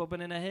digwydd bob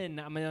yn yna hyn,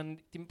 a mae'n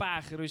dim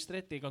bach yr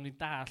wystredig, ond dwi'n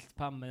dallt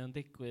pam mae'n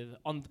digwydd.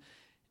 Ond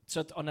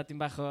o'na dim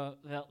bach o,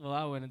 fel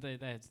Awen yn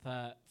dweud,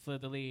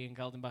 Fleur de Lis yn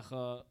cael dim bach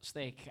o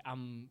steic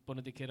am bod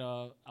nhw wedi curo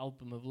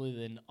album y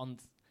flwyddyn,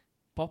 ond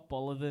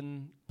pobl oedd yn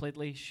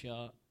pleidleisio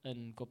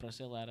yn Gobra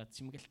Selar, a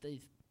ti'n gallu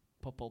dweud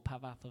pobl pa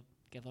fath o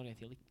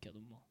gerddoriaeth i licio,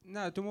 dwi'n meddwl.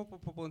 Na, dwi'n meddwl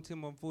bod pobl yn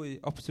teimlo'n fwy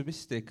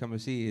optimistic am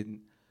y scene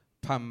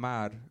pan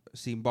mae'r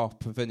scene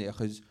bop yn fyny,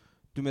 achos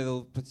dwi'n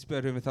meddwl, pan ti'n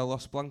sbio rhywun fatha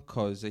Los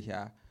Blancos eich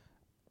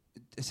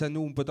sa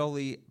nhw'n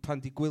bodoli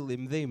pan di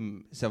Gwilym ddim,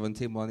 sef yn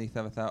teimlo'n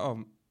eitha fatha,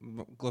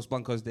 Los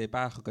Blancos de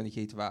bach o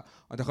gynulleidfa,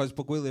 ond achos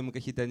bod Gwilym yn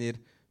gallu dynnu'r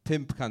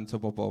 500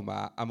 o bobl yma,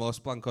 a mae Los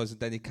Blancos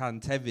yn dynnu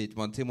 100 hefyd,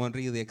 mae'n teimlo'n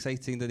really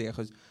exciting dydi,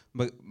 achos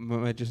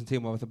mae jyst yn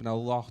teimlo fatha bod yna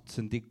lot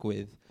yn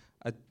digwydd,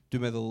 a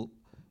dwi'n meddwl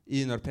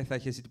un o'r pethau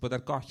lle sydd wedi bod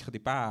ar goll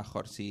chydig bach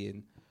o'r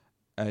scene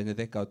yn y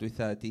ddegawd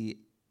dwytha ydi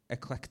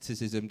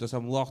eclecticism. Does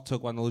am lot o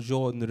gwahanol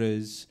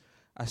genres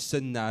a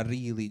syna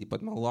really wedi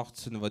bod, mae lot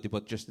yn fod wedi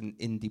bod just yn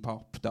indie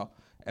pop do,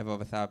 efo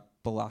fatha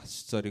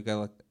blast o ryw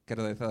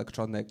gerddoriaeth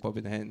electroneg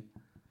bob un o hyn.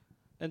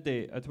 Yndi,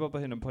 a dwi'n meddwl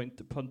bod hyn yn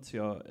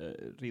pontio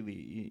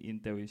really i'n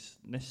dewis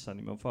nesaf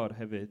ni mewn ffordd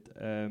hefyd.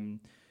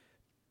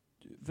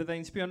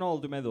 Fyddai'n sbio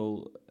nôl, dwi'n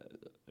meddwl,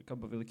 gan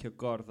bod fi licio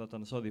gordd o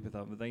dansoddi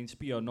pethau, fyddai'n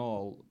sbio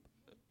nôl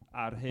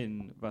ar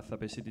hyn fatha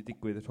beth sydd wedi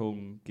digwydd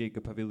rhwng gig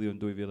y Pafiliwn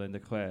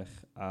 2016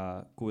 a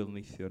Gwyl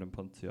Neithiwr yn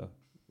pontio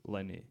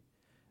Lenny.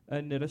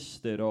 Yn yr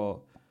ystyr o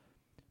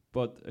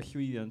bod y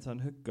llwyddiant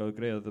anhygoel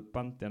greodd y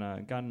bandiau yna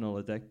yn ganol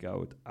y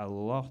degawd a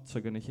lot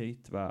o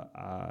gynulleidfa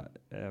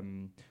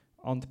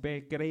ond be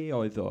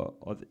greoedd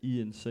oedd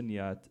un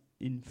syniad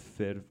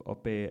unffurf o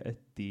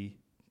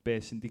be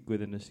sy'n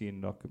digwydd yn y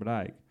scene rock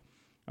Gymraeg.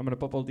 A mae'n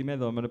bobl di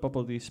meddwl, mae'n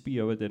bobl di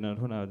sbio wedyn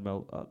ar hwnna yn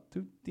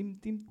meddwl,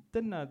 dim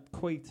dyna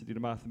cweit ydy'r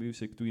math o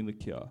music dwi'n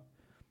licio,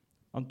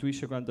 ond dwi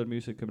eisiau gwrando'r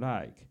music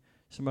Cymraeg.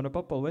 So mae'n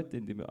bobl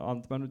wedyn,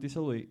 ond maen nhw wedi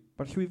sylwi,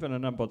 mae'r llwyfan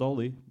yna'n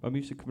bodoli, mae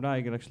music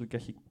Cymraeg yn actually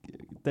gallu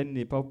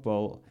denu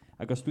pobl,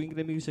 ac os dwi'n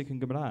gwneud music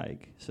yn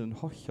Gymraeg sydd yn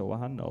hollol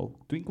wahanol,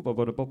 dwi'n gwybod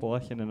bod y bobl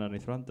allan yna'n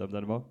eith rando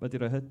amdano fo, mae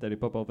wedi rhoi hyder i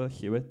bobl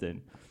felly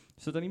wedyn.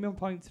 So da ni mewn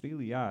pwynt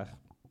rili iach,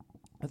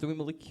 a dwi'n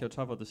mynd licio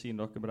trafod y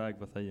scene rock Gymraeg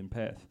fatha un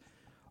peth,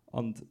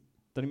 ond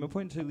da ni mewn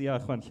pwynt rili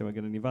iach wan lle mae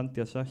gennym ni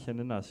fandiau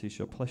allan yna sydd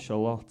eisiau plesio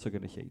lot o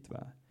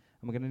gynulleidfa.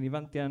 A mae gennym ni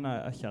fandiau yna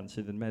allan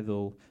sydd yn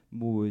meddwl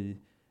mwy,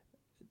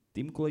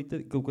 dim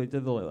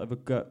gwleidyddol efo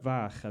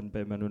fach am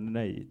be maen nhw'n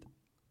wneud.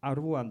 A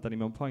rwan, da ni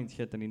mewn pwynt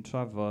lle da ni'n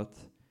trafod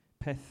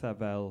pethau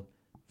fel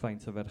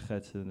faint o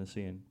ferched sydd yn y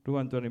scene.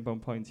 Rwan, da ni'n mewn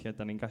pwynt lle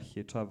da ni'n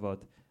gallu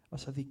trafod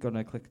os a ddigon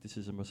o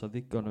eclecticism, os a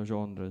ddigon o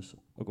genres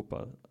o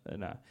gwybod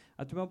yna.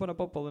 A dwi'n meddwl bod yna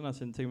bobl yna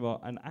sy'n teimlo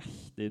yn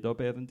alltud o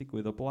beth yn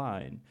digwydd o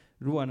blaen,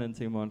 rwan yn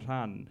teimlo yn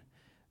rhan.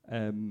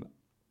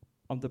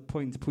 Ond y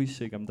pwynt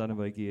pwysig amdano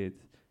fo i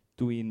gyd,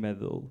 dwi'n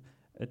meddwl,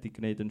 ydy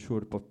gwneud yn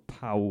siŵr bod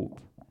pawb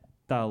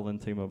dal yn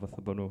teimlo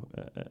fatha bod nhw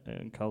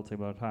yn cael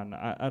teimlo yn rhan.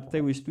 A'r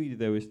dewis dwi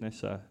wedi dewis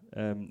nesaf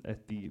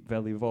ydy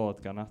fel i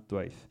fod gan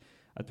adwaith.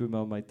 A dwi'n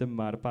meddwl mai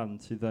dyma'r band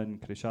sydd yn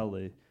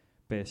crisialu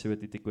be sydd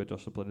wedi digwydd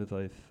dros y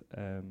blynyddoedd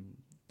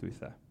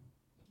dwytha.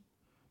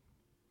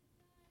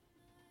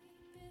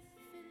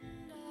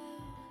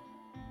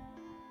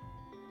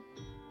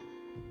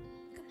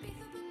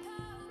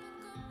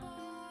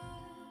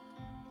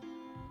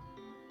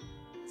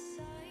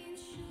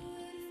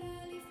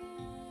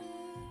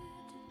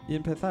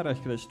 Un peth arall,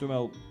 Chris, dwi'n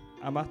meddwl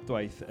am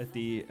adwaith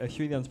ydy y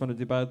llwyddiant maen nhw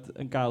wedi bod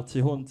yn gael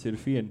tu hwnt i'r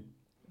ffin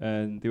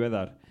yn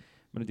diweddar.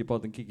 Maen nhw wedi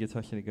bod yn gigio tu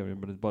allan i Gymru,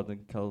 maen nhw wedi bod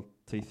yn cael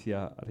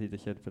teithio ar hyd y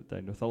lled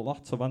Prydain. Roedd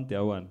lot o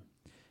fandiau wan,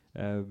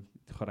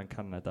 chwarae'n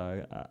Canada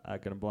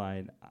ac yn y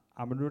blaen.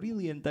 A maen nhw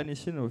rili yn denu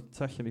sylw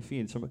tu allan i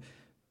ffin. So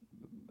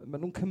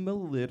maen nhw'n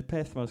cymylu'r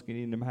peth yma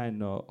sgyn i'n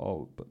ymhen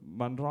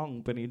mae'n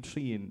wrong bod ni'n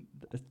trin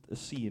y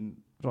scene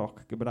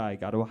rock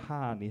Gymraeg ar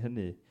wahân i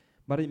hynny.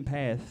 Mae'r un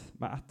peth,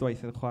 mae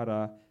adwaith yn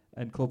chwarae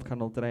yn Clwb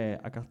Canol Dre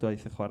ac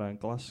adwaith yn chwarae yn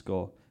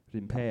Glasgow,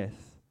 yr un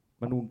peth.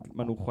 Maen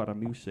nhw'n chwarae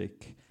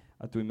music,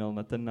 a dwi'n meddwl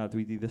na dyna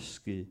dwi wedi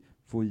ddysgu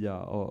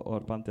fwyaf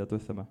o'r bandiau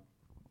dwytha yma.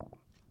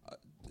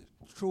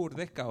 Trwy'r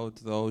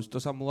ddegawd,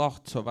 does am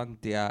lot o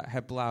fandiau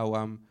heblaw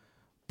am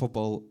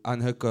pobl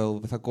anhygoel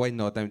fatha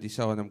Gweno, da wedi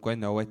sôn am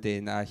Gweno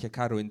wedyn, a lle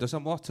Carwyn. Does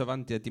am lot o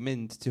fandiau di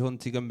mynd tu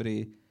hwnt i Gymru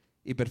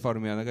i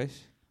berfformio, nag oes?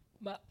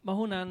 Ma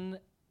hwnna'n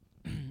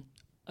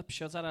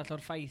upshot arall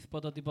o'r ffaith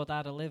bod o wedi bod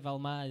ar y lefel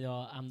mae o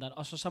amdan.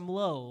 Os oes am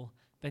lyl,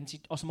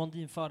 os am ond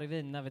un ffordd i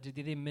fynd, na fedri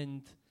di ddim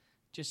mynd,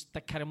 just da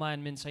cario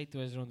ymlaen mynd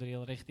sideways rownd yr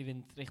il, reich di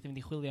fynd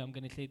i chwilio am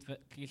gynulleid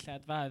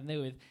fad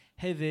newydd.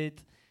 Hefyd,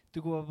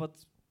 dwi'n gwybod bod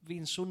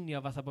fi'n swnio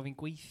fatha bod fi'n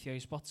gweithio i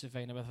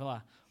Spotify neu beth fel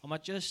la. Ond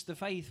mae just y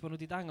ffaith bod nhw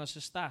wedi dangos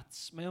y stats,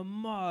 mae o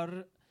mor...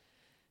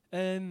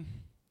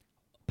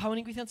 pa o'n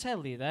i'n gweithio'n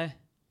teli,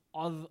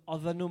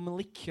 oedd nhw'n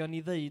licio ni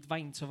ddeud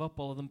faint o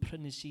bobl oedd yn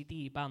prynu CD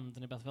band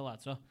neu beth fel la,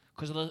 tro.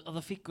 Cos oedd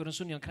y ffigwr yn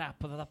swnio'n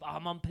crap, oedd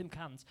mae'n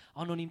 500,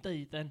 ond nhw'n i'n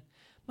deud den.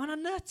 Mae'n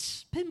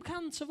nuts,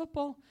 500 o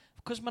bobl.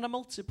 Cos mae'n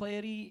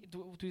multiplayer i,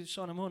 dwi'n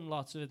sôn am hwn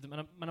lot,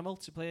 mae'n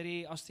multiplayer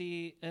i, os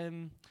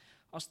ti'n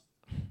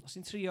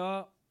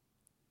trio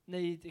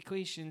wneud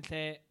equation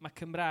lle mae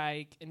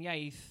Cymraeg yn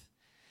iaith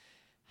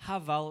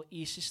hafal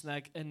i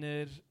Saesneg yn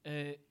yr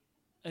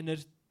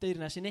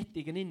Deyrnas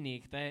Unedig yn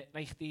unig,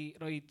 rhaid chdi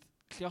roi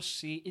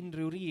lliosi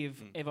unrhyw rif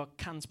efo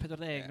 140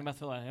 neu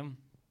beth fel la.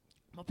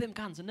 Mae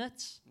 500 yn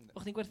nuts.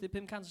 O'ch chi'n gwerthu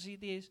 500 o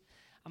CDs.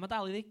 A mae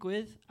dal i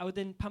ddigwydd. A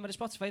wedyn pan mae'r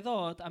Spotify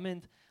ddod a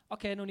mynd,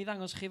 oce, nhw'n i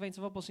ddangos chi faint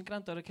o bobl sy'n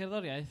gwrando ar y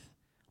cerddoriaeth.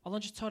 Oedd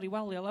o'n just torri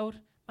waliau lawr.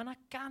 Mae yna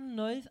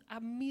gannoedd a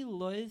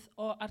miloedd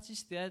o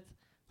artistiaid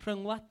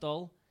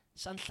rhyngwladol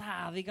sa'n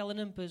lladd i gael y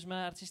numbers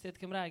mae artistiaid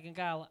Cymraeg yn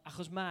gael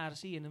achos mae'r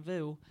scene yn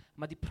fyw.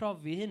 Mae di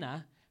profi hynna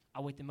a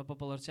wedyn mae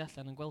bobl o'r tu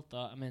allan yn gweld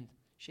o a mynd,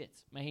 shit,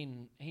 mae hi'n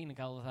yn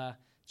cael fatha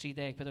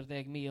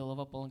 30-40 mil o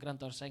bobl yn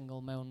gwrando ar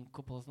sengl mewn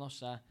cwbl o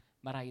thnosa.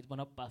 Mae rhaid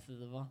bod obath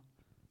iddo fo.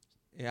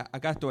 Ia,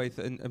 ac adwaith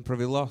yn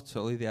profi lot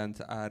o lwyddiant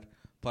ar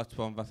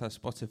platform fatha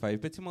Spotify.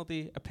 Be ti'n meddwl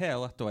di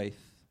apel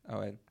adwaith,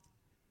 Owen?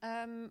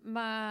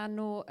 Mae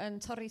nhw yn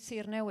torri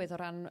tir newydd o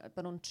ran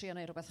bod nhw'n trio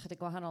neud rhywbeth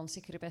chydig gwahanol yn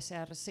sicr i beth sy'n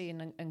ar y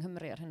scene yng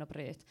Nghymru ar hyn o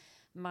bryd.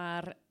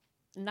 Mae'r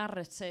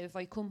narratif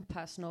o'i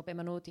cwmpas nhw, be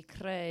maen nhw wedi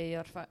creu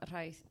o'r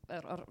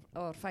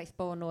ffaith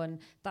bod nhw yn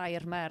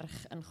dair merch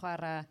yn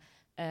chwarae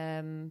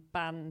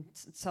band,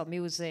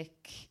 music,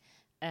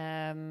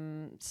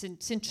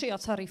 sy'n trio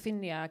torri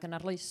ffiniau ac yn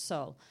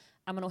arloesol.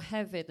 A maen nhw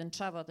hefyd yn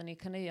trafod yn eu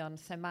caneuon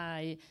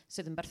themau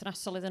sydd yn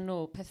berthnasol iddyn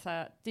nhw,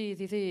 pethau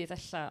dydd i ddydd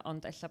ella,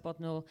 ond ella bod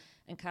nhw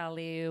yn cael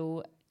i'w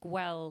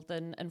gweld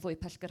yn fwy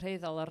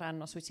pellgyrhaeddol o ran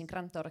os wyt ti'n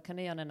gwrando ar y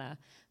caneuon yna.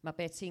 Mae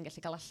beth ti'n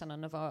gallu cael allan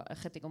o'n efo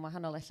ychydig o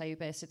wahanol ella i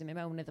beth sydd yn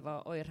mynd mewn iddo fo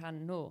o'i rhan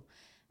nhw.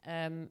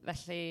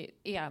 Felly,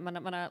 ia, mae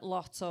yna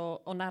lot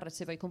o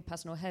narratif o'i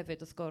cwmpas nhw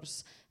hefyd, wrth gwrs,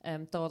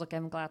 dod o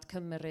gefn Gwlad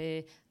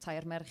Cymru,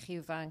 tair merch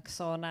ifanc,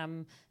 sôn am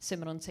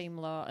sut maen nhw'n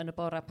teimlo yn y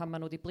bora pan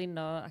maen nhw wedi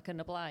blino ac yn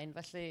y blaen.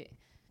 Felly,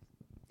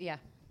 ia.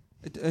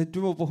 Dwi'n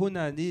meddwl bod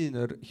hwnna'n un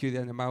o'r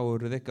llwyddiannau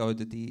mawr y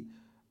ddegawd ydy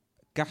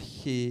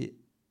gallu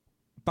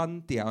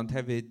bandiau, ond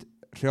hefyd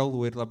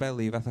rheolwyr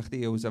labeli fatha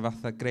chdi a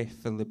fatha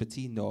Griff yn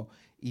Libertino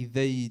i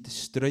ddeud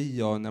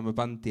straeon am y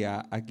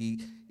bandiau ac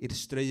i'r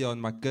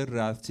straeon mae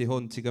gyrraedd tu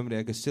hwnt i Gymru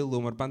ac y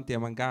sylw mae'r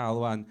bandiau mae'n gael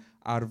wan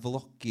ar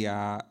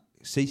vlogiau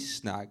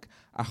Saesneg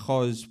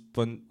achos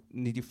bod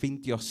ni wedi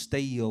ffeindio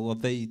steil o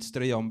ddeud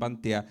straeon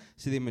bandiau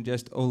sydd ddim yn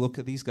just, oh look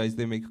at these guys,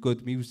 they make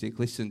good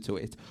music, listen to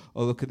it.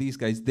 Oh look at these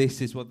guys,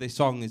 this is what this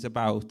song is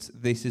about,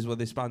 this is what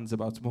this band's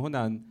about. Mae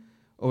hwnna'n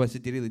o beth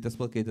sydd wedi rili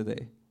datblygu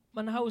dydy.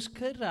 Mae'n haws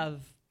cyrraedd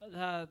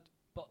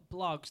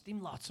blogs, dim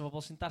lot o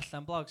bobl sy'n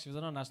darllen blogs i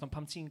fod yn onest, ond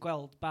pam ti'n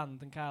gweld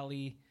band yn cael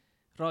ei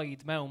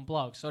roed mewn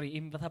blog, sori,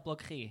 im fatha blog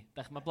chi,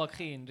 mae blog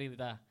chi'n rili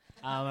da,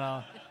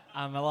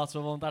 a mae lot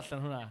o bobl yn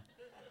darllen hwnna.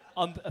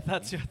 Ond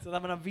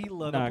mae'n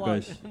filoedd o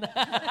blog.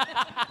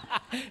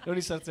 Rwy'n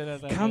i sortio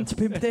yna.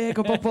 150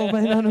 o bobl,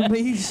 mae hynna'n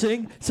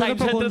amazing.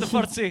 Times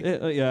 140.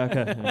 Ie,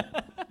 oce.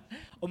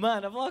 Ond mae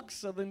yna vlogs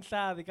oedd yn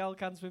lladd i gael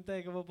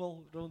 150 o bobl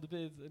rownd y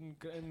byd.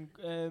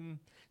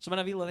 So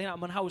mae'n filoedd hynna,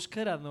 mae'n haws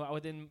cyrraedd nhw, a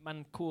wedyn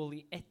mae'n cool i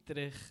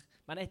edrych.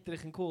 Mae'n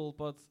edrych yn cool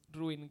bod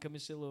rhywun yn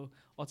cymryd sylw o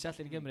tu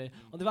allan i Gymru.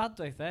 Ond efo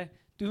adwaith,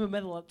 dwi'n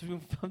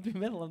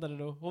meddwl amdano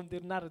nhw, hwn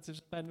di'r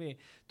narrative pen fi.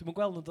 Dwi'n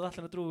gweld nhw'n dod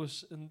allan o drws,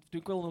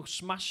 dwi'n gweld nhw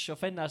smasho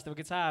ffenast efo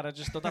gitar a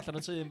just dod allan o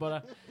tŷ yn bora.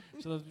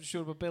 So dwi'n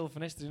siŵr bod bil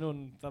ffenestri nhw'n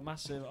dda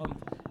masif. Ond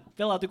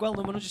fel dwi'n gweld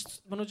nhw,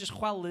 maen nhw just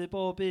chwalu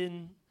bob un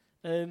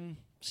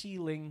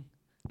ceiling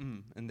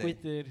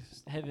gwydyr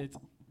hefyd.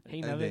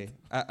 Heina fyd.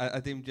 A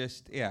dim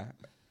just, ia,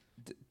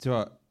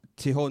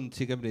 tu hwnt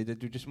i Gymru,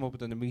 dwi'n just meddwl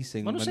bod yn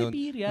amazing. Maen nhw'n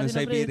Siberia. Maen nhw'n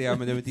Siberia,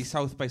 maen nhw wedi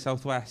South by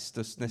Southwest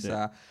os nesa.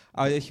 A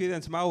y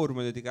llwyddiant mawr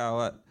maen nhw wedi gael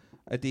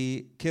ydy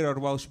curo'r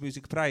Welsh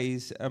Music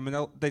Prize. Maen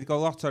nhw wedi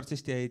gael lot o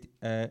artistiaid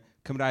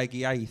Cymraeg i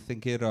iaith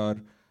yn curo'r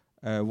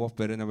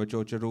wobr yna mae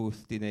Georgia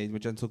Ruth di wneud,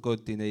 mae Gentle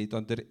Good di wneud,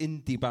 ond yr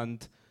indie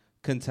band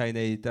cyntaf i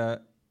wneud.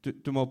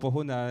 Dwi'n meddwl bod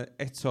hwnna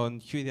eto'n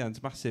llwyddiant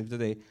masif,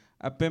 dydy.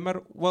 A be mae'r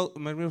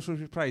Welsh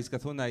Music Prize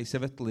gath hwnna i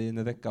sefydlu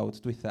yn y ddegawd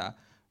dwytha.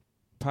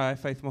 Pa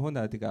effaith mae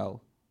hwnna wedi gael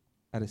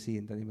ar y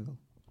scene, da ni'n meddwl?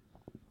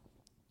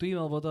 Dwi'n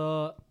meddwl bod o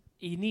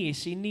i ni,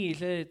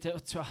 lle,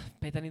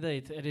 be da ni'n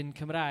dweud, yr un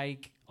Cymraeg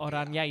o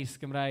ran iaith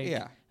Gymraeg,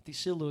 di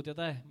sylw, di o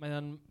de.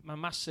 Mae'n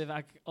masif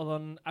ac oedd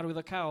o'n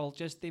arwyddocaol,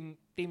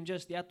 dim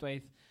just i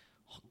adwaith,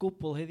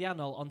 gwbl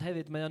hyddiannol, ond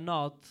hefyd mae o'n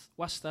nod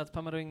wastad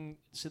pan mae rhywun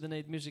sydd yn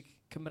gwneud music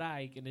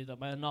Cymraeg yn neud o.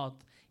 Mae o'n nod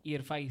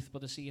i'r ffaith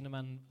bod y scene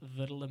yma'n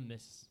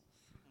fyrlymus.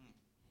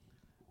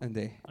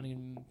 Yndi. O'n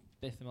i'n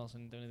byth yn meddwl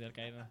sy'n defnyddio'r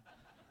gair yna.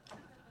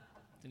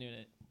 Dyn ni'n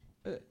gwneud.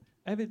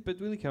 Hefyd, beth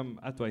dwi'n licio am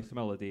adwaith y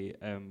melody,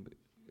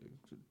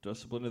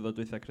 dros y blynyddoedd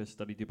dwytha, Chris,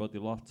 da ni wedi bod i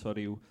lot o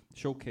ryw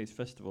showcase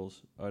festivals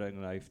o'r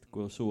enghraifft,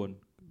 Gwyl Sŵn,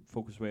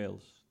 Focus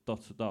Wales,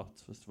 Dot to Dot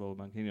Festival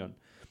yma'n Ceinion.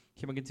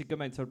 Lle mae gen ti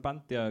gymaint o'r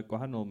bandiau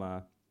gwahanol yma,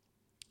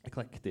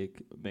 eclectic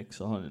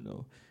mix ohonyn nhw.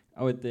 A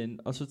wedyn,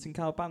 os wyt ti'n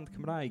cael band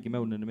Cymraeg i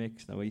mewn yn y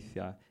mix na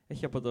weithiau,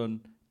 eich bod o'n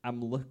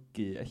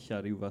amlygu eich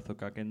rhyw fath o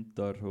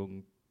gagendor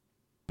rhwng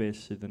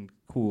beth sydd yn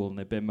cool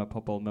neu be mae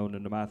pobl mewn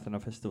yn y math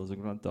yna festivals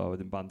yn gwrando a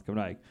wedyn band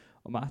Cymraeg.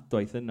 Ond mae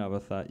adwaith yna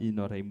fatha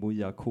un o'r rhai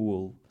mwyaf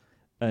cool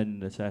yn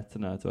y set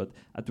yna. Twod.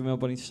 A dwi'n meddwl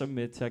bod ni'n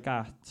symud tuag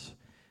at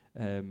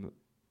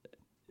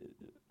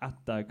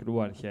adag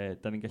rwan lle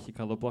da ni'n gallu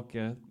cael o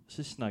blogiau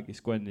Saesneg i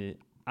sgwennu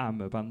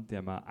am y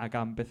bandiau yma ac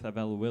am bethau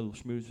fel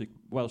Welsh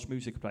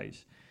Music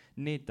Prize.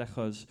 Nid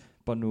achos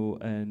bod nhw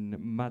yn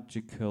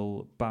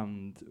magical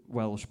band,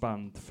 Welsh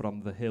band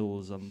from the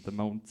hills and the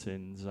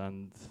mountains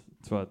and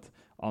twod,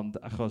 ond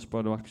achos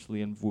bod nhw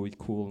actually yn fwy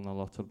cool na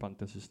lot o'r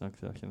bandiau Saesneg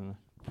sydd allan yna.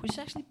 Pwy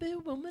sy'n actually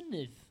byw mewn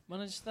mynydd?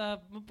 Mae'n just a...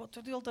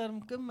 Dwi'n gweld ar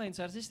gymaint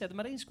ar artistiaid.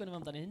 Mae'r ein sgwennu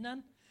am dan ei hunan.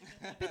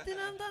 Beth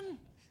yna amdan?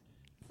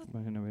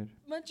 Mae hynna wir.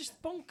 Mae'n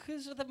just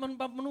bonkers. Mae nhw'n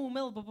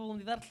meddwl bod pobl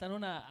yn ddiddallan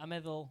hwnna a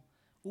meddwl,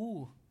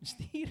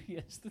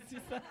 mysterious.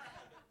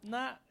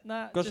 Na.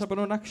 Gos a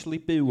bod nhw'n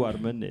actually byw ar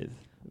mynydd.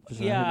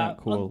 Fysa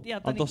hynna'n cool.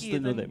 Ond os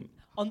dyn nhw ddim.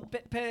 Ond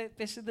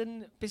be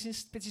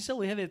sy'n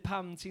sylwi hefyd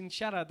pam ti'n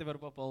siarad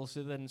efo'r bobl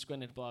sydd yn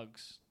sgwennu'r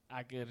blogs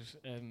ag yr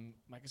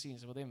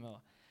magazines a bod dim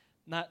fel.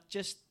 Na,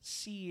 just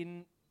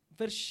scene,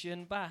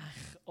 fersiwn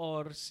bach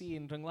o'r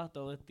scene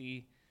rhyngwladol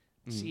ydy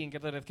scene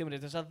gerddoriaeth Cymru.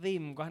 Does a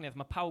ddim gwahaniaeth.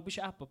 Mae pawb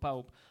eisiau abo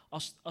pawb.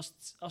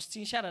 Os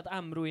ti'n siarad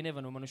am rwy'n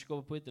efo nhw, maen nhw eisiau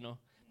gwybod pwy ydyn nhw.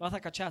 Mae fatha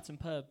cael chat yn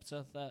pub.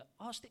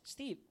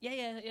 Steve?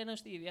 No,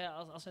 Steve.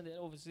 I'll send it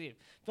over to Steve.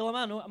 Fel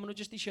yma nhw, a maen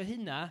nhw just eisiau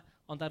hynna,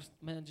 ond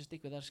mae'n just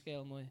digwydd ar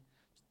sgêl mwy.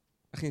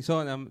 Chi'n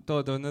sôn am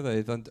dod o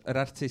nyddoedd, ond yr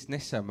artist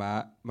nesaf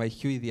yma, mae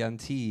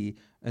llwyddiant ti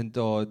yn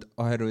dod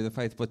oherwydd y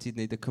ffaith bod ti'n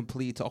gwneud y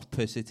complete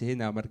opposite i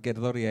hynna. Mae'r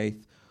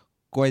gerddoriaeth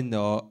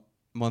gweno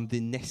mewn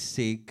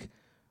ddinesig,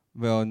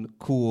 mewn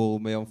cool,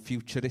 mewn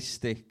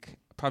futuristic.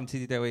 Pam ti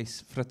wedi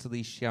dewis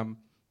Fratellisiam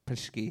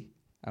Persgi,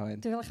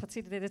 Awen? Dwi'n fel eich bod ti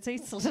wedi dweud y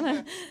teitl yna.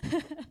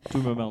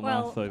 Dwi'n meddwl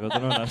nath o, i fod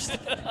yn onest.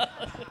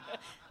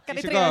 Gan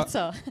i drio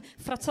eto.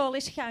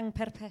 Fratellisiam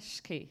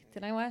Persgi.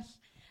 Dyna i well.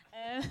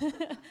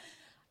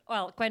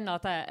 Wel, Gwenno,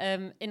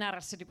 un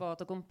arall sydd wedi bod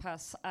o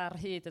gwmpas ar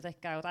hyd y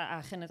degawd a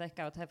chyn y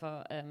degawd hefo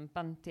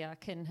bandiau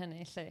cyn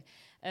hynny.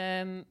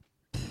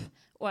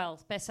 Wel,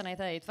 beth sy'n ei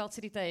ddeud? Fel ti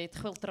wedi dweud,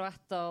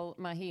 chwyldroadol,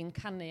 mae hi'n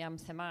canu am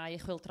themau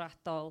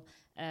chwyldroadol.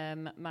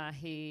 Mae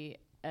hi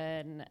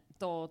yn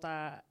dod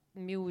â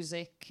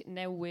music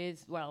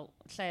newydd, wel,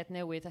 lled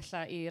newydd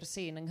ella i'r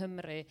scene yng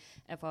Nghymru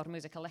efo'r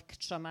music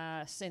electro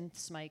ma,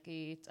 synths ma i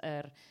gyd,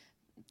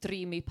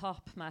 dreamy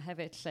pop ma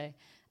hefyd lle.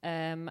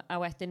 A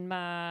wedyn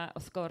mae,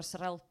 wrth gwrs,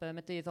 yr album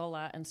y dydd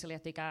ola yn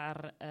syliedig ar,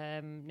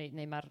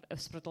 neu mae'r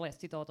ysbrydoliaeth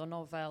wedi dod o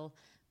nofel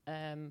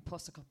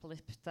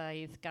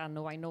post-apocalyptaidd gan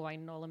Owain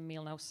Owain nôl yn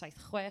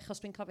 1976, os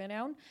dwi'n cofio'n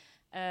iawn.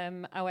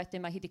 A wedyn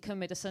mae hi wedi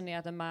cymryd y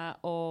syniad yma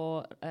o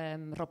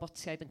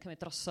robotiaid yn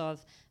cymryd drosodd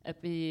y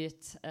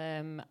byd a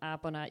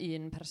bod yna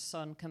un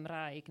person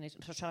Cymraeg, neu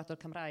siaradwr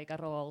Cymraeg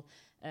ar ôl.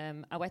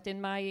 A wedyn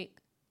mae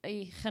ei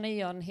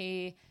chaneuon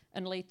hi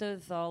yn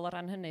leidyddol o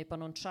ran hynny bod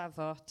nhw'n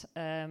trafod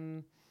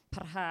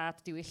parhad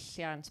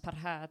diwylliant,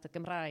 parhad y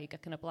Gymraeg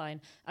ac yn y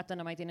blaen. A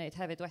dyna mae wedi wneud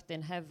hefyd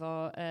wedyn hefo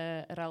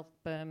yr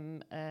album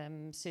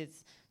sydd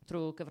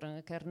drwy gyfrwng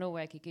y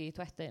Cernyweg i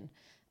gyd wedyn.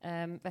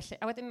 Felly,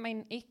 a wedyn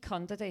mae'n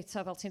icon dydy,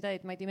 fel ti'n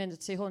dweud, mae wedi mynd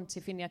y tu hwnt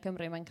i ffiniau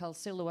Cymru, mae'n cael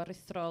sylw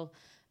aruthrol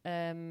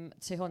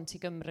tu hwnt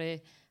i Gymru,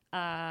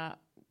 a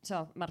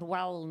mae'r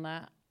wal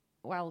na,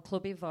 wal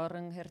Clwb Ifor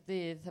yng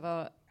Nghaerdydd, efo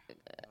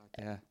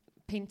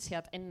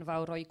peintiad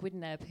enfawr o'i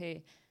gwyneb hi.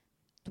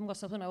 Dwi'n gwybod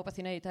os hwnna o beth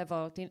i wneud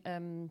efo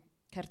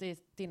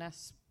Caerdydd,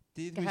 dinas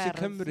Dydd Music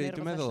Cymru,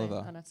 dwi'n meddwl efo.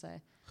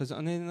 Chos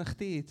o'n un o'ch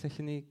di,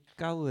 techyn ni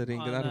galer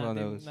i'n gydarfon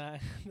ews.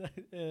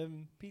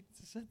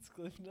 Peter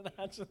Sutcliffe, Dwi'n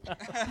meddwl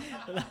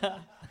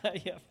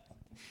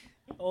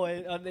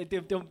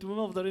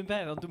bod o'r un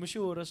peth, ond dwi'n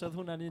siŵr os oedd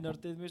hwnna'n un o'r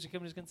Dydd Music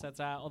Cymru's cyntaf,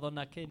 ta oedd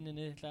hwnna cyn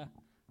yn ei lla.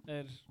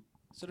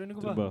 So rwy'n yn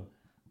gwybod?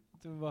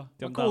 Dwi'n gwybod.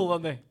 Mae'n cool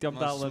o'n di.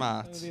 Diolch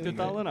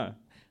dal yna.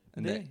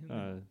 Yndi.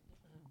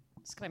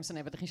 Sgrem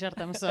sy'n efo, ydych chi'n siarad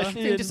am, so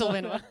dwi'n di sylwi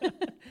nhw.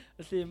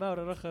 Y llun mawr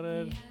ar ochr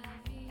yr...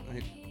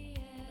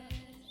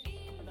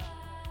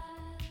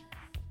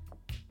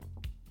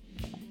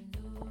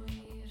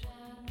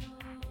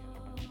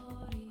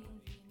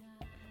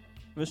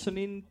 Fyswn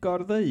ni'n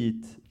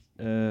gorddeud...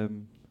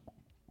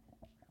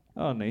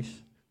 neis.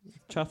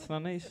 Chat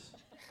na neis.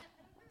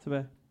 Ta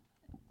be?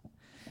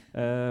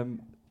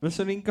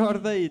 Fyswn ni'n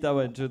gor-ddeud,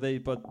 Awen, drwy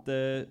ddeud bod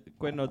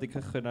Gwenno wedi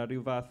cychwyn ar ryw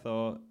fath o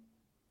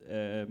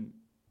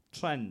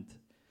trend.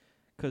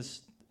 Cos,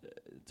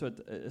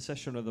 y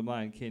sesiwn oedd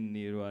ymlaen cyn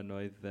ni rwan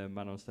oedd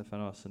Manon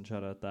Steffanos yn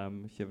siarad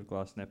am Llyfr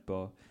Glas Nebo.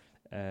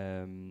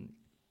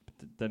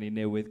 Da ni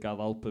newydd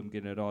gael album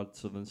gen yr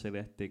odds oedd yn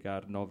seiliedig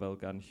ar nofel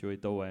gan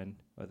Llywyd Owen,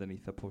 oedd yn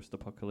eitha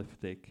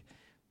post-apocalyptic.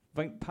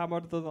 Pa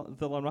mor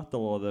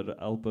ddylanwadol oedd yr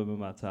album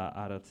yma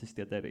ar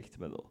artistiaid eraill,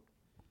 ti'n meddwl?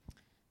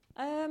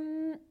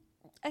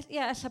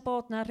 Ie, ella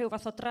bod na rhyw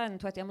fath o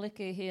drend wedi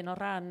amlygu hun o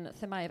ran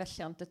themau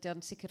felly, ond dydy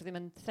o'n sicr ddim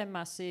yn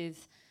thema sydd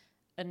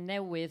yn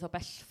newydd o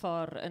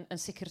bellfor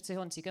yn sicr tu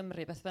hwnt i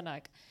Gymru beth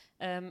bynnag.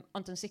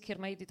 Ond yn sicr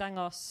mae wedi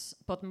dangos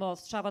bod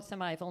modd trafod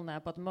themau fel yna,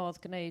 bod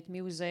modd gwneud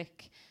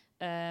music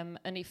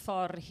yn ei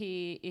ffordd hi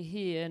ei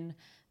hun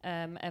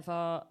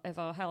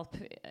efo help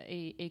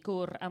i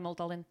gŵr aml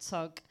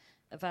dalentog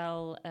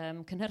fel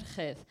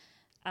cynhyrchydd.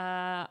 A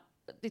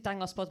di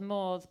dangos bod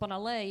na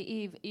le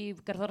i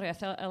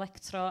gerddoriaeth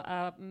electro a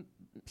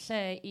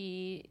lle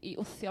i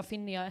wthio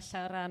ffinio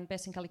ella ran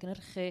beth sy'n cael ei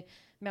gynhyrchu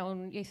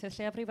mewn ieithoedd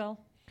lleiafrifol.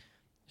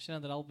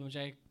 Sian yr album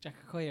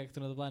Jack Coyak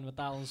dyn nhw'n blaen, mae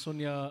dal yn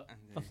swnio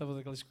fatha bod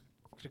yn cael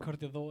ei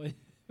recordio ddoe.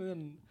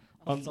 Yn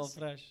hollol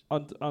fresh.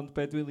 Ond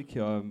be dwi'n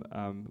licio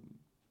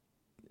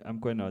am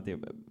Gwenno,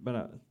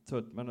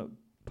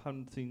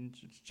 pan ti'n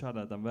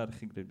siarad am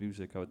ferch yn gwneud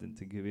music a wedyn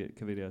ti'n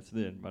cyfeirio at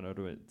ddyn, mae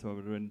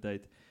rhywun yn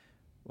dweud,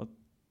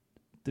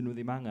 dyn nhw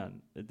ddim angen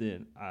y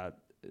dyn, a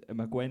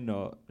mae Gwenno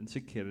yn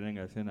sicr yn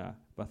enghraifft hynna,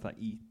 fatha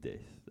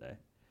Edith,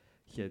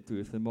 lle dwi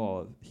wrth y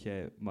modd, lle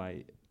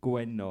mae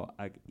Gwenno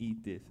ag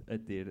Edith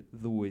ydy'r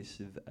ddwy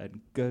sydd yn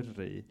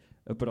gyrru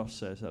y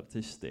broses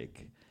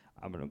artistig,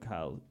 a maen nhw'n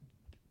cael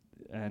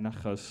yn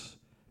achos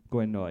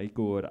Gwenno ei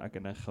gŵr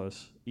ac yn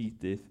achos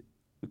Edith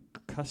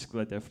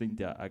casgliad o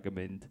ffrindiau ac yn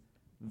mynd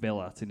fel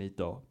at i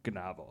wneud o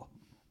gna fo.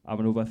 A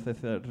maen nhw fath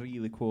eitha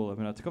really cool am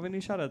hynna. Ti'n gofyn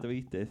ni siarad o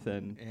Edith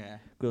yn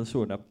Gwyl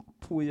Sŵn, a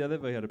pwy oedd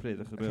efo hi ar y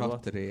pryd?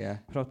 Rhodri, ie.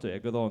 Rhodri,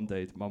 ac oedd o'n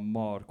dweud, mae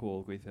mor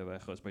cool gweithio fe,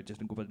 achos mae'n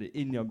jyst yn gwybod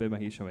union beth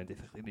mae hi eisiau mynd,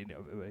 eitha chdi'n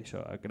union beth mae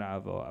eisiau a gna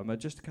fo. A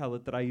mae jyst cael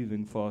y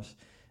driving force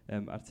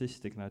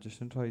artistig na,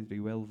 jyst yn rhoi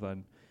rhyw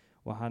welfan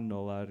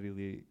wahanol a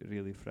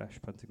really fresh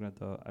pan ti'n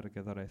gwrando ar y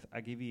gerddoriaeth.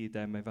 Ac i fi,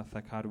 mae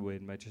fatha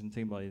Carwyn, mae jyst yn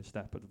teimlo un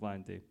step o'r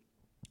blaen di.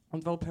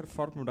 Ond fel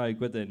perfformwraig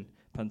wedyn,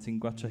 pan ti'n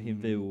gwatcha hi'n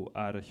fyw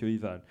ar y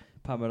llwyfan,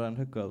 pa mae'r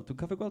anhygoel, dwi'n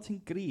cofio gweld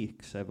ti'n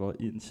Greeks efo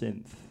un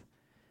synth,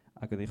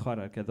 ac oedd hi'n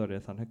chwarae'r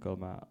gerddoriaeth anhygoel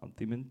yma, ond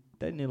ddim yn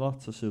denu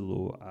lot o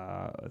sylw, a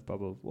oedd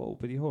bobl, wow,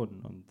 beth i hwn,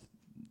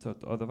 ond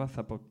oedd o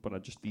fatha bod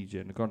yna just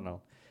DJ yn y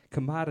gornel.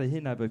 Cymharu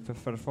hynna bod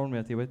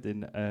perfformiad i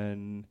wedyn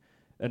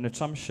yn y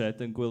tramshed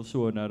yn Gwyl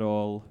Sŵn ar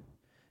ôl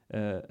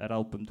yr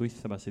album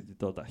dwytha yma sydd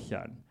wedi dod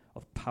allan,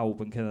 oedd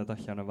pawb yn cerdded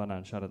allan o fanna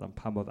yn siarad am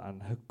pam oedd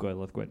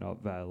anhygoel oedd Gwenno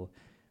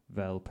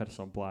fel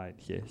person blaen.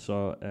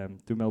 So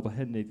dwi'n meddwl bod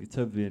hynny wedi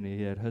tyfu yn ei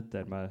hir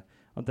hyder.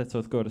 Ond eto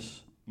wrth gwrs,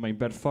 mae'n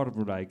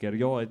berfformwraig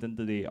erioed yn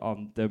dydi,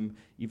 ond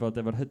i fod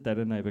efo'r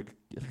hyder yna efo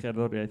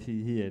cherddoriaeth hi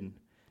hun,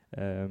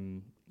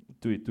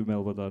 dwi'n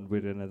meddwl bod o'n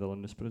wirioneddol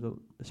yn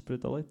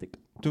ysbrydoledig.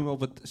 Dwi'n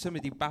meddwl bod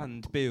symud i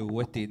band byw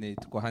wedi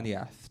wneud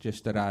gwahaniaeth,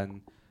 jyst o ran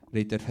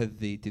reid yr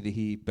hyddid iddi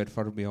hi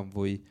berfformio'n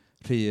fwy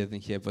rhydd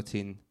yn lle bod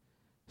ti'n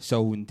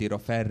sound i'r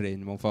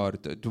offeryn mewn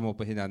ffordd. Dwi'n meddwl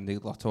bod hynna'n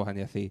neud lot o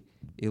wahaniaeth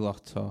i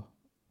lot o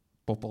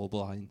bobl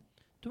blaen.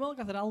 Dwi'n meddwl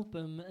gath yr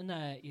album yna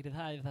i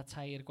ryddhau fatha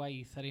tair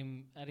gwaith ar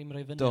i'm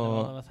roi fyny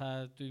fatha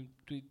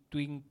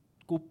dwi'n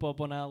gwybod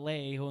bod yna le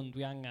i hwn,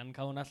 dwi angen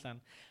cael hwn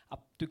allan. A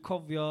dwi'n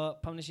cofio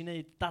pam nes i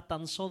wneud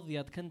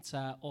dadansoddiad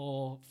cynta o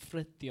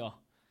ffrydio.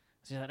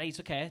 So,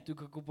 reit, dwi'n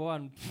gwybod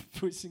wan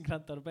pwy sy'n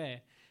gwrando ar be.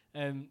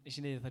 Nes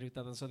i wneud rhyw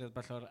dadansoddiad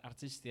bach o'r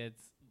artistiaid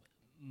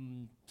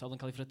oedd yn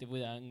cael ei ffrydio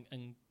fwyaf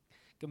yn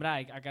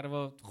Gymraeg, ac ar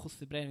efo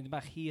chwthu Brenin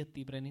bach, hi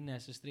ydi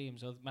Brenhines y stream,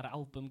 so mae'r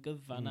album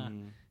gyfa na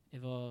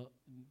efo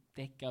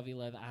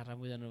 10,000 ar am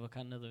fwyaf nhw efo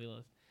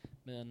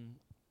 100,000.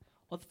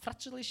 Oedd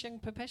Fragilis Young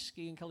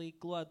Pepesci yn cael ei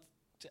glwad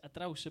a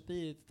draws y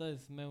byd,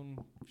 doedd, mewn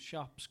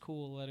shops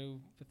cool a ryw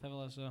bethau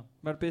fel eso.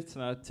 Mae'r bit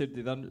yna, ti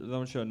wedi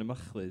ddawnsio yn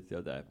ymychlydd,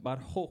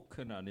 mae'r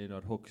hook yna yn un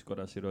o'r hooks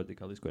gorau sy'n roed i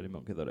cael ei sgwennu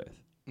mewn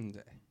cyddoriaeth.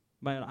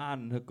 Mae'n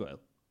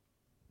anhygoel.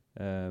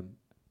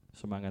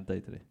 So mae angen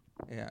deud hynny.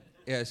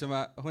 Ie, so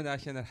mae hwnna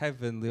allan ar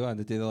Heavenly wan,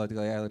 ydy ddylad i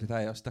gael ei ail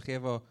ryddhau. Os da chi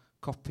efo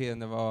copi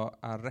yna fo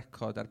ar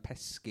record ar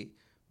Pesgi,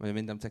 mae'n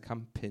mynd am te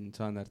campyn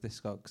to'n ar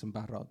Discogs yn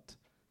barod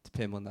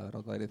 5 mlynedd ar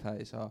ôl gael ei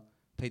ryddhau. So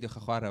peidiwch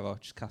o chwarae fo,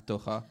 just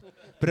cadwch o.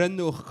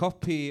 Brynwch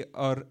copi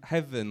o'r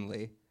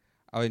Heavenly,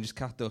 a wedyn just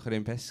cadwch yr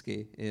un Pesgi,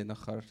 un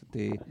ochr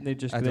di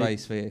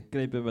advice fi.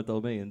 Gwneud beth mae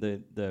Dalmei yn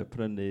dweud,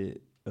 prynu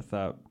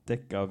ytha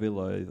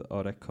 10,000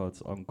 o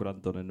records ond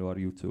gwrando yn nhw ar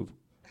YouTube.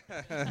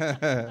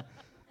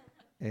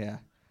 Ie.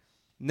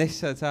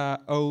 Nesa ta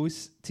Ows,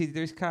 ti wedi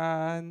dewis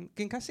can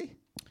Gyn Casi?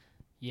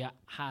 Ia,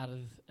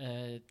 hardd,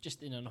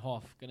 just un o'n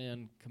hoff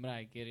ganeuon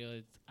Cymraeg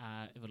erioed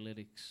a efo'r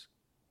lyrics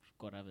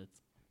gorau fyd.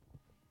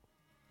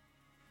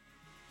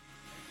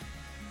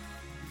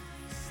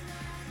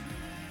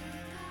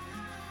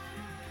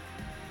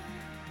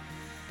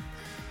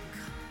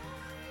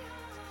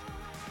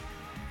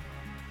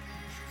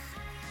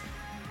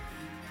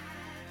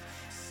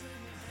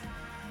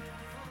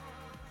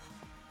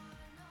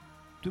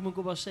 Dwi'n mwyn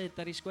gwybod sut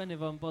ar ei sgwennu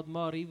fo'n bod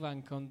mor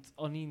ifanc, ond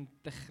o'n i'n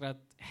dechrau...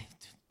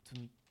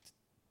 Dwi'n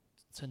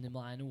tynnu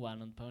mlaen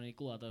wwan, ond pan o'n i'n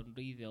glwad o'n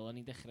reiddiol,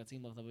 o'n i'n dechrau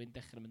teimlo fatha, fi'n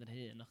dechrau mynd yn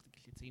hyn, o'ch ti'n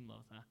gallu teimlo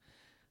fatha.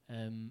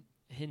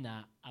 Hynna,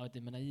 a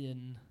wedyn mae'na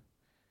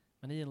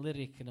un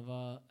lyric yna fo,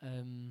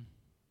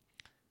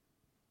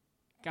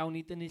 gawn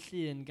ni dynnu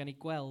llun, gan i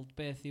gweld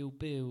beth yw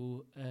byw,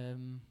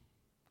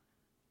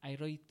 a'i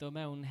roed o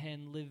mewn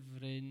hen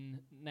lyfryn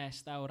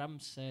nes dawr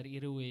amser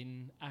i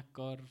rywun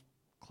agor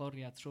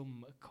cloria trwm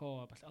y co.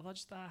 Oedd o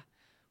jyst da,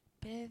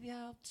 beth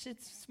iawn,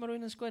 sut mae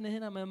rhywun yn sgwennu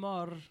hynna mewn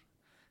mor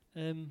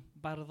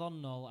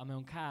barddonol a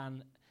mewn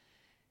can.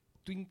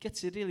 Dwi'n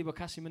gytu rili bod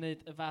Cassie yn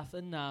gwneud y fath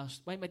yna,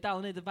 mae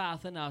dal yn gwneud y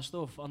fath yna o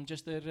stwff, ond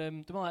just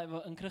dwi'n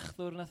meddwl yn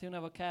crychdwr nath i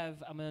hwnna fo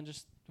Kev, a mae'n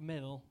just, dwi'n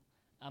meddwl,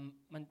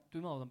 dwi'n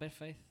meddwl o'n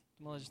berffaith.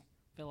 Dwi'n meddwl just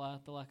fel a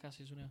dyla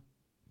Cassie swnio.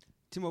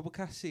 Ti'n meddwl bod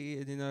Cassie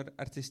yn un o'r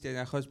artistiau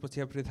yna, achos bod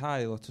ti'n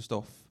bryddhau lot o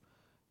stwff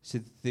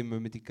sydd ddim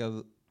yn mynd i gael,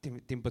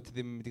 dim bod ti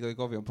ddim yn mynd i gael ei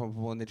gofio, pan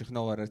pobl yn edrych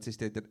nôl ar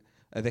artistiau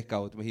y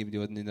ddegawd, mae hi'n mynd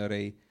i fod yn un o'r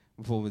ei,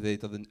 mae pobl yn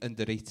dweud oedd yn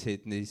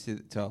underrated, neu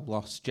sydd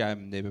lost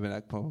gem, neu beth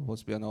bynnag, pan pobl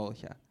sbio nôl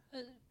eich.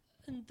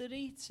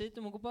 Underrated,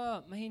 dwi'n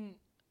gwybod, mae hi'n...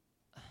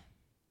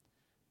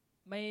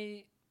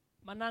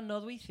 Mae'n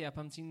anodd weithiau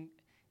pam ti'n...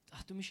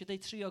 Dwi'n eisiau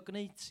deud trio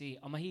gwneud ti,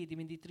 ond mae hi wedi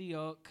mynd i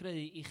drio creu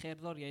i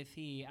cherddoriaeth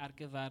hi ar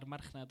gyfer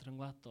marchnad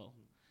rhyngwladol.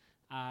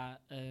 A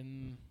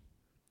dwi'n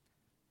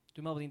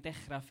meddwl bod hi'n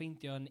dechrau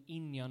ffeindio'n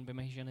union be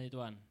mae hi eisiau gwneud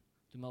wan.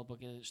 Dwi'n meddwl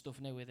bod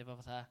stwff newydd efo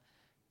fatha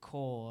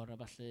core a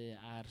falle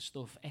a'r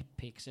stwff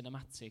epic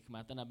cinematic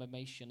yma. Dyna be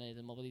mae eisiau gwneud,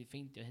 dwi'n meddwl bod hi'n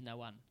ffeindio hynna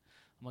wan.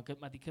 Mae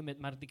wedi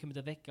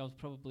cymryd y ddegawd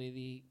probably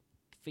wedi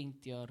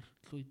ffeindio'r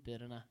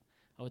llwybr yna.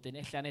 A wedyn,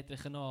 ella'n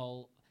edrych yn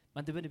ôl,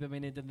 mae'n dibynnu beth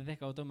mae'n gwneud yn y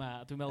ddegawd yma,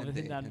 a dwi'n meddwl fydd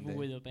hynna'n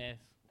fwy o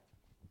beth.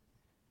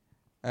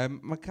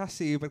 Mae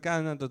Cassie, mae'r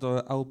gan yna'n dod o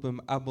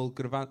album aml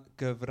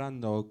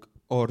gyfrannog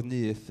o'r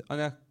nyth.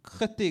 Ond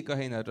chydig o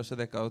heina dros y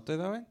ddegawd,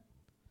 oedd o?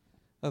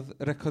 Oedd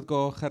record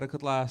goch a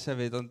record las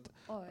hefyd, ond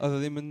oedd o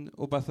ddim yn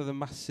wbeth oedd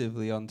yn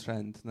massively on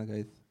trend, nag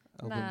oedd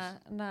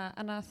albums? Na,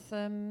 a nath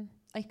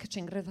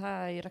Eye-Catching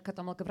ryddhau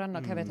record aml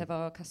gyfrannog hefyd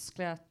efo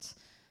casgliad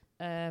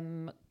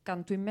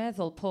gan dwi'n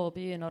meddwl pob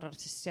un o'r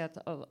artistiad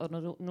o'n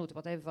nhw wedi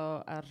bod efo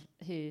ar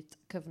hyd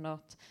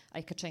cyfnod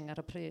Eye-Catching ar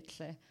y pryd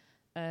lle.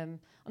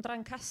 Ond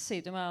ran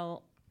Cassie, dwi'n meddwl,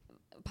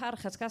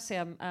 parch at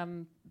Cassie am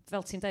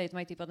fel ti'n deud,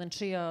 mae wedi bod yn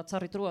trio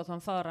torri drwodd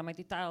mewn ffordd, a mae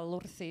wedi dal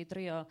wrthi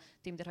drio,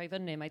 dim di rhoi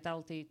fyny, mae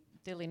dal di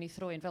dilyn i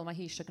thrwyn fel mae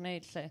hi eisiau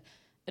gwneud lle.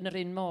 Yn yr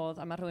un modd,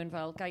 a mae rhywun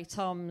fel Guy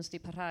Toms di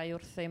parhau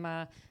wrthi,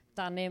 mae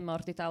Dan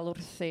Emor di dal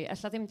wrthi.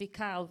 Ella ddim di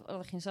cael,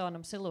 oeddech chi'n sôn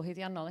am sylw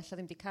heiddiannol, ella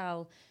ddim di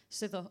cael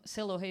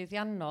sylw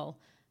heiddiannol,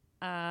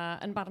 a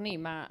yn barn ni,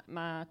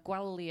 mae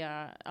gwalia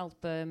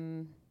album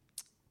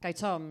Guy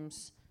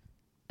Toms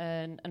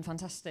yn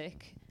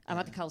ffantastig, a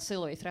mae wedi cael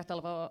sylw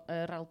eithriadol efo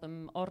yr album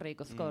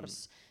Orig wrth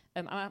gwrs.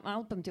 Mae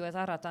album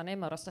diweddara Dan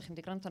Emor, os da chi'n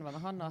di gwrando arno,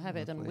 mae honno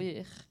hefyd yn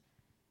wych.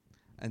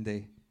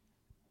 Yndi.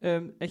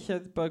 Ella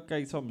bod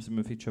Guy Thomas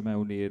yn ffitio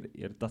mewn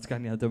i'r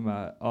datganiad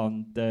yma,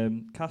 ond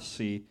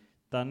Cassie,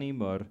 Dan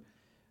Emor,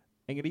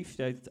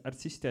 enghreifftiau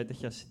artistiaid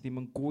ella sydd ddim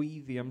yn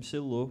gweiddi am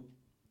sylw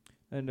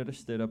yn yr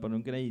ystyr a bod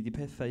nhw'n gwneud i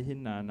pethau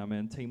hynna'n a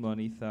mae'n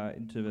teimlo'n eitha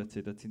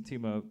introverted a ti'n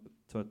teimlo,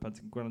 pan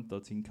ti'n gwrando,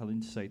 ti'n cael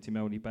insight i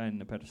mewn i ben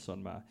y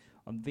person yma,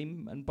 ond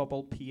ddim yn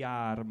bobl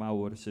PR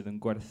mawr sydd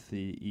yn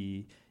gwerthu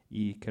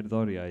i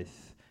cerddoriaeth.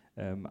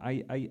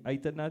 Ai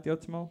dyna di o,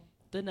 ti'n meddwl?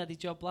 Dyna di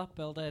job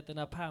label, de.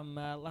 Dyna pam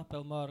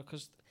label mor,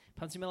 cos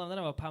pan ti'n meddwl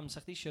amdano fo, pam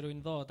sa'ch di eisiau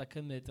rhywun ddod a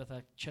cymryd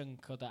fatha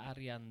chunk o da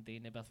arian di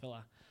neu beth fel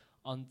la.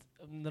 Ond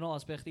yn ôl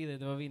as beth chdi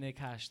ddweud efo fi neu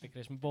cash,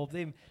 Chris, mae bob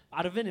ddim,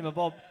 ar y funud, mae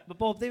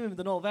bob ddim yn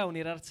mynd yn ôl fewn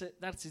i'r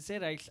artist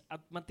eraill, a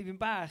mae dipyn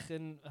bach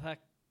yn fatha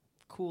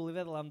cool i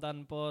feddwl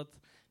amdan bod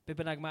be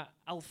bynnag mae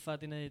Alpha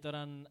di wneud o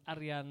ran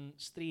arian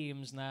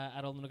streams na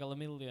ar ôl nhw'n gael y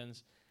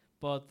millions,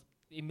 bod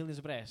i millions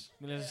o bres,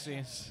 millions o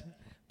streams,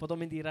 bod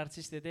o'n mynd i'r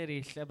artistiaid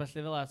eraill a felly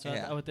fel la,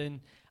 a wedyn,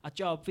 a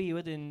job fi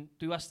wedyn,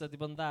 dwi wastad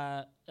di bod yn dda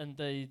yn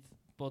deud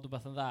bod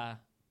rhywbeth yn dda,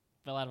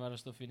 fel arfer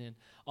o stwff fi'n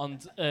hyn,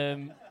 ond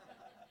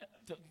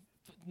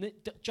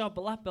job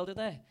y label,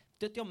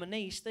 dydy o'n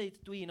neis deud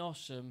dwi'n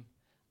awesome,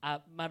 a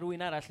mae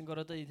rhywun arall yn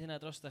gorfod deud hynna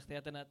dros chdi,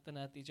 a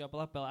dyna di job y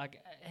label. Ac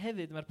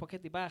hefyd, mae'r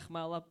pocedi bach,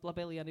 mae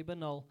labeli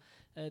annibynnol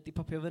di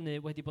popio fyny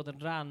wedi bod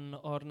yn rhan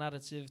o'r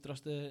narratif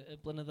dros y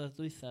blynyddoedd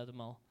dwytha, dwi'n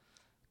meddwl.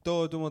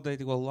 Dwi'n meddwl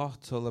wedi gweld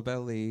lot o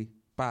labeli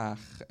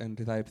bach yn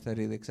rhyddhau pethau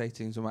really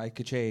exciting. So mae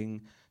Eye-Catching,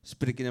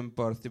 Spriggan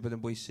Ymborth wedi bod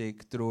yn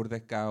bwysig drwy'r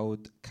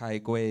ddegawd,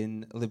 Cai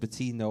Gwyn,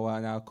 Libertino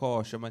a Naw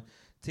Cosh. A mae'n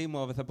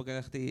teimlo fatha bod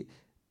gennych chi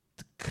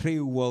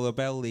criw o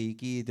labeli i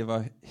gyd efo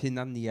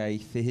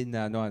hunaniaeth i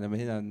hynna, no, a mae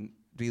hynna'n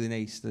really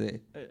nice,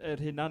 dydi?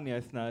 Yr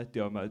hunaniaeth na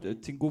ydi o,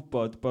 ti'n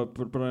gwybod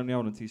bod yn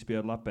iawn yn ti'n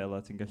sbio'r label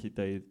a ti'n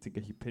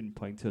gallu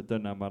pinpoint o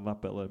dyna mae'r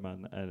label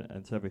yma'n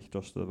sefyll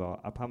dros fo.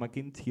 A pa mae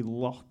gen ti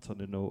lot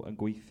o'n nhw yn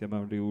gweithio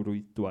mewn rhyw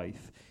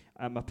rwydwaith,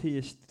 a mae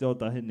pys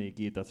dod â hynny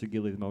gyd at y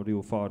gilydd mewn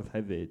rhyw ffordd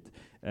hefyd,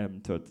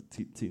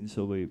 ti'n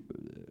sylwi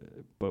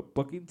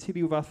bod gen ti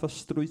rhyw fath o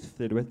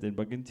strwythyr wedyn,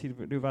 bod gen ti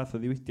rhyw fath o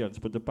ddiwydiant,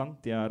 bod y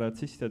bandiau a'r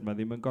artistiaid yma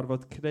ddim yn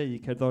gorfod creu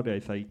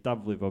cerddoriaeth a'i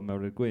daflu fo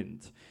mewn i'r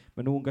gwynt.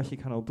 Maen nhw'n gallu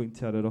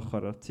canolbwyntio ar yr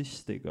ochr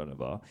artistig o'n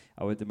efo,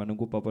 a wedyn maen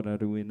nhw'n gwybod bod yna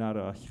rhywun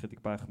arall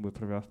chydig bach mwy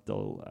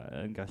profiadol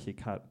yn gallu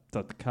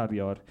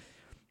cario'r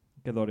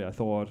gerddoriaeth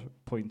o'r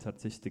pwynt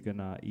artistig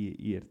yna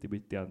i'r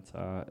diwydiant.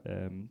 A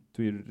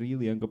dwi'n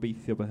rili yn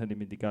gobeithio bod hynny'n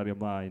mynd i gario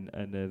ymlaen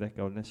yn y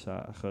ddegawd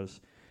nesaf,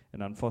 achos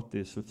yn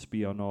anffodus wrth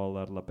sbio nôl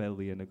ar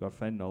labeli yn y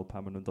gorffennol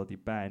pan maen nhw'n dod i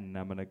ben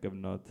a maen nhw'n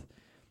gyfnod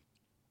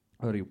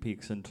o ryw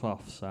peaks and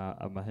troughs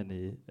a mae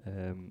hynny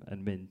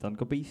yn mynd. Ond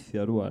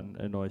gobeithio rwan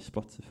yn oes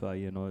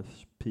Spotify, yn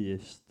oes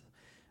Pyst,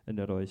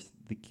 yn yr oes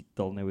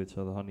ddigidol newydd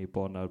sydd ohoni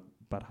bod yna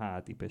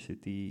barhad i beth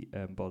sydd wedi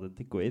bod yn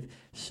digwydd,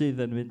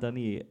 sydd yn mynd â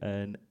ni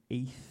yn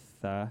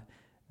eitha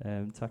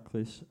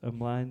taclus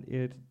ymlaen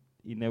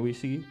i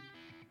newis i.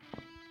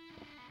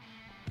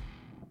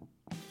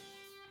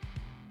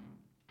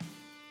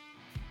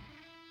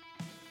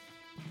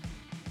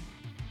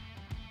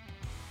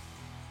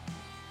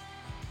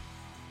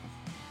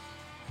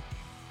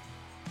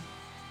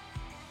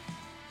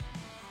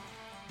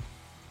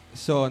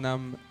 Sôn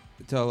am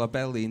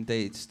labeli'n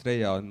deud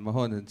straeon, mae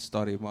hwn yn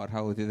stori mor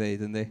hawdd i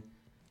ddeud, yndi?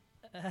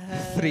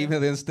 3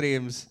 million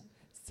streams.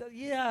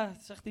 Ia,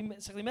 sa chdi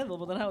meddwl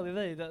bod yn hawdd i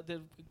ddeud.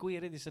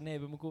 Gwir ydi sy'n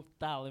neb yn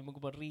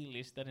gwybod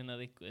rili sydd yn hynna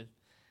ddigwydd.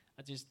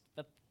 A just,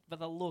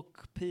 fydda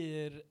look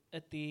pyr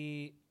ydi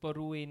bod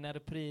rhywun ar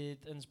y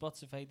pryd yn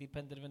Spotify di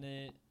penderfynu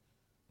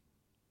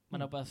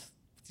mae'n rhywbeth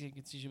ti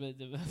eisiau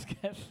mynd y beth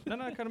cef. Na,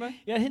 carna me?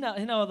 Ia,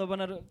 hynna oedd o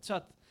bod na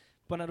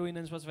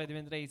rhywun yn Spotify di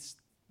mynd reit,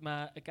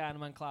 mae y gan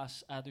yma'n clas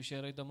a dwi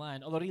eisiau rhoi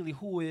ymlaen. Oedd o rili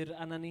hwyr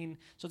a na ni'n...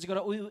 So ti'n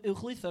gorau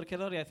uwchlwytho'r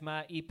cerddoriaeth yma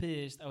i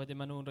Pyst a wedyn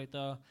maen nhw'n rhoi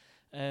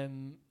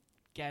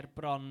ger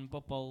bron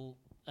bobl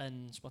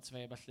yn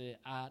Spotify a felly.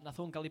 A nath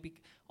hwn gael ei...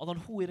 Oedd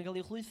o'n hwyr yn cael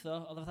ei uwchlwytho,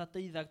 oedd o fatha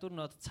 12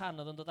 diwrnod tan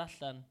oedd o'n dod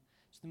allan.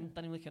 So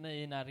da ni'n licio neud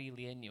yna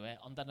rili anyway,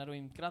 ond da na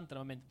rwy'n gwrando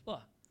yma'n mynd,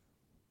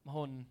 mae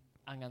hwn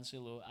angen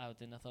sylw a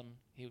wedyn nath o'n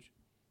huge.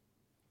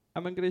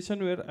 A mae'n greu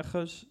synwyr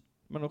achos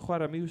maen nhw'n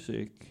chwarae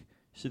music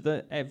sydd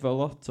efo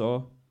lot o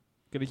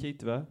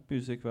gynulleidfa,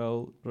 music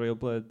fel Royal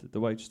Blood,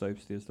 The White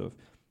Stripes, di stwff.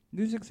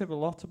 Music sydd efo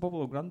lot o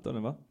bobl yn gwrando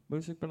yna fo.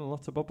 Music bydd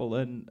lot o bobl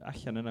yn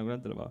allan yna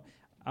gwrando yna fo.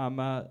 A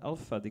mae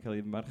Alpha di cael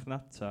ei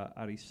marchnata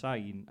ar ei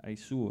sain a'i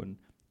sŵn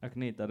ac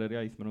nid ar yr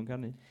iaith maen nhw'n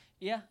canu.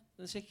 Ia,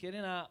 yn sicr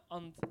yna,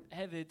 ond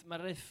hefyd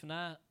mae'r riff na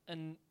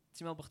yn...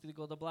 Ti'n meddwl bod chdi wedi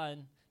gweld o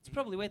blaen? Ti'n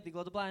probably wedi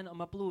gweld o blaen, ond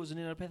mae blues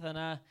yn un o'r pethau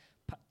na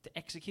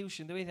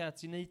execution, dyweithiau,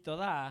 ti'n neud o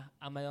dda,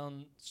 a mae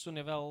o'n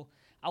swnio fel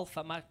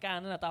Alpha. Mae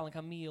gan yna dal yn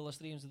cael 1000 o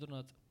streams y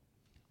diwrnod.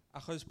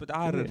 Achos bod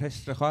ar y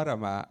rhestr chwarae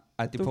yma,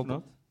 a di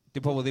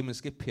pobl ddim yn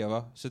skipio fo.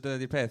 So dyna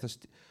di'r peth, os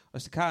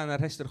di cael yna'r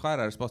rhestr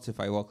chwarae ar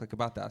Spotify, Walk Like a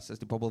Badass, os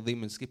di pobl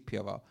ddim yn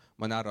skipio fo,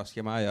 mae'n aros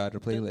lle mae o ar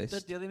y playlist.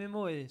 Dydy o ddim i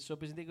mwy, so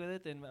beth sy'n digwydd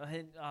ydyn,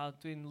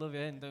 dwi'n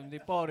lyfio hyn, dwi'n mynd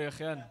i borio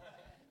chi hyn.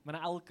 Mae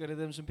yna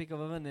algorithms yn pigo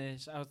fo fyny,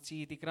 a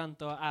ti di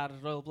grando ar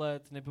Royal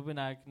Blood, neu pwy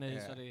bynnag, neu,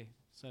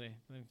 sorry,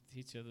 mae'n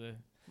hitio dy...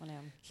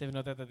 Llefyn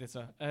o dedad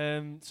eto.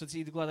 So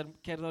ti wedi gweld yr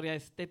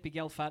cerddoriaeth debyg i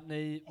Alpha,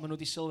 neu maen nhw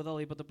wedi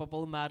sylweddoli bod y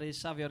bobl yma ar ei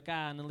safio'r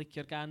gan, yn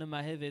licio'r gan yma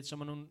hefyd, so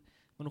maen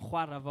nhw'n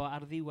chwarae fo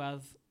ar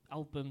ddiwedd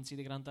album ti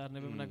wedi gwrando ar,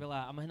 neu beth bynnag fel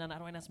la. A mae hynna'n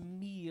arwain at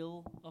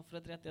 1000 o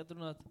ffredriadau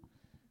drwnod.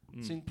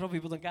 Sy'n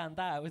profi bod yn gan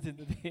da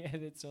wedyn ydy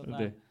hefyd.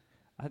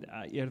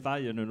 A i'r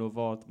ddau yn nhw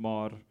fod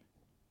mor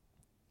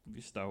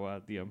fistaw a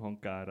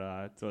diamhongar a...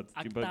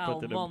 Ac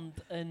dal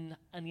mond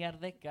yn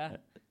iarddega.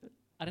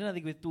 Ar hynna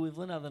ddigwydd 2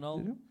 flynedd yn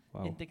ôl.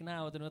 19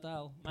 ydyn nhw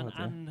dal. Mae'n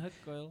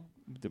anhygoel.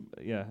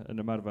 Ie,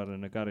 yn ymarfer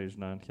yn y garage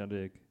na yn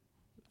Llanrug.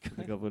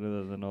 Dwi'n gael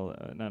blynyddoedd yn ôl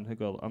yn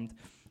anhygoel. Ond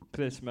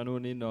Chris, maen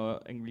nhw'n un o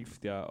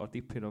enghreifftiau o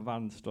dipyn o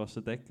fans dros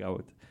y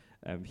degawd.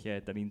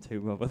 Lle da ni'n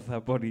teimlo fatha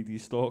bod ni wedi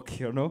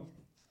stalkio nhw.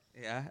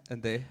 Ie,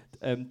 yndi.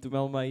 Dwi'n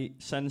meddwl mai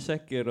Sen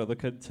Segur oedd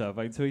y cyntaf.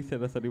 Faint o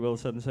weithiau nath ni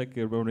weld Sen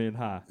Segur mewn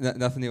un ha?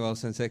 Nath ni weld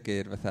Sen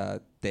Segur fatha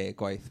 10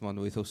 gwaith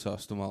mewn 8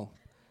 wsos, dwi'n meddwl.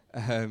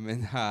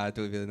 Yn ha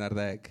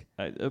 2011.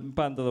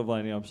 Band oedd o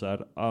flaen i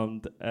amser,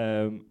 ond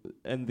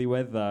yn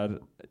ddiweddar,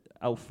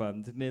 Alpha,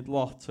 wedi gwneud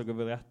lot o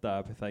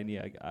gyfeiliadau a pethau ni,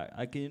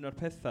 ac un o'r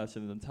pethau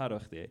sydd yn taro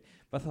chdi,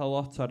 fatha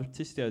lot o'r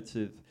artistiaid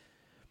sydd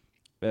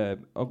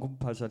o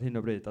gwmpas ar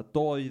hyn o bryd, a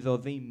doedd o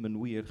ddim yn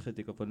wir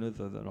chydig o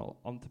flynyddoedd yn ôl,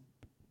 ond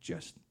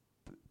just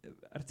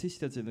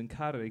artistiaid sydd yn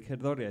caru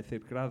cerddoriaeth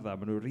i'r gradda,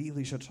 maen nhw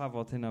rili eisiau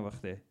trafod hynna efo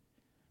chdi.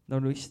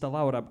 Nawn nhw eistedd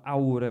lawr am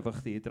awr efo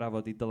chdi i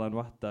drafod i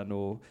dylanwadau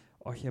nhw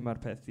o lle mae'r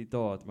peth i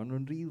dod. Maen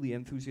nhw'n rili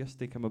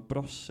enthusiastic am y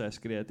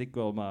broses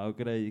greadigol yma o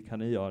greu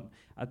caneuon.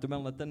 A dwi'n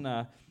meddwl na dyna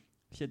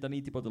lle da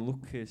ni wedi bod yn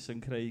lwcus yn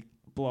creu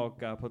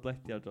blog a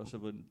podlediad dros y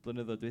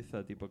blynyddoedd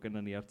dwytha di bod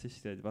gynnon ni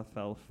artistiaid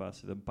fatha Alpha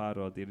sydd yn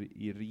barod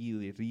i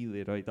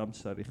rili rhoi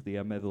amser i chdi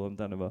a meddwl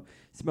amdano fo.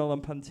 Ti'n meddwl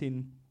am pan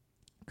ti'n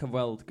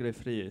cyfweld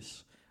Gruff Rhys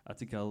a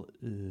ti'n cael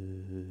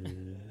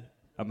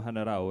am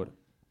hanner awr.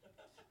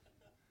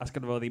 As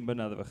gynnu fo ddim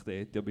mynadd efo chdi,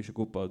 diolch eisiau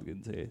gwybod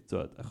gen ti,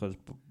 achos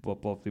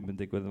bob ddim yn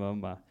digwydd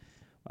yma.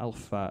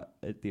 Alpha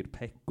ydy'r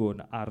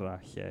pegwn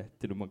arall,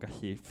 dyn nhw'n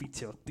gallu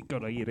ffitio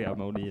digon o eiriau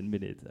mewn 1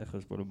 munud,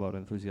 achos bod nhw'n mor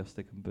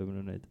enthusiastic yn byd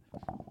nhw'n gwneud.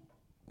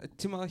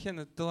 Ti'n meddwl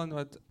allan y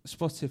dylanwad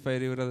Spotify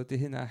ryw radd ydy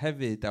hynna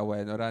hefyd,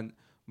 Awen, o ran,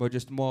 mae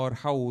jyst mor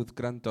hawdd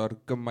gwrando'r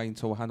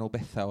gymaint o wahanol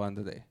bethau o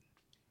dydy?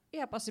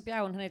 Ia, bosib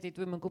iawn, hynny ydi,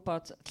 dwi'm yn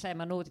gwybod lle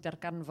maen nhw wedi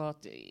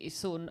darganfod y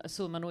sŵn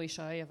maen nhw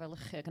eisiau ei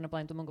efelychu ac yn y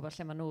blaen. Dwi'm yn gwybod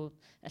lle maen nhw,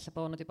 ella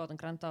bod nhw wedi bod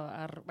yn gwrando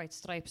ar White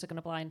Stripes ac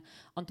yn y blaen.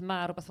 Ond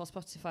mae rhywbeth fel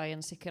Spotify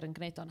yn sicr yn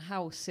gwneud o'n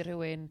haws i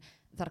rywun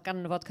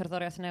ddarganfod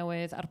cerddoriaeth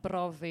newydd,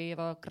 arbrofi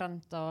efo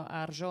gwrando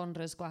ar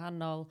genres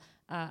gwahanol,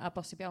 a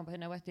bosib iawn bod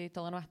hynny wedi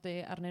dylanwadu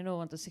arnyn nhw,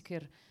 ond yn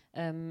sicr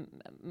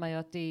mae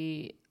o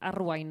di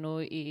arwain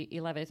nhw i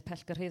lefydd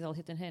pellgyrhaeddol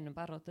hyd yn hyn yn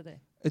barod, dydy.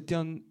 Ydy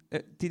o'n,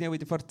 di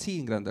newid y ffordd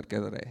ti'n gwrando ar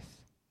gerddoriaeth?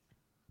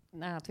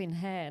 Na, dwi'n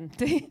hen.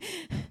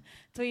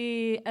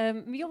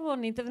 Mi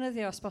o'n i'n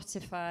defnyddio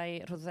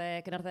Spotify rhyw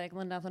 10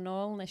 mlynedd yn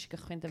ôl, nes i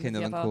gychwyn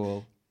defnyddio Cyn oedd yn cool.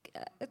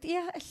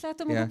 Ia, ella,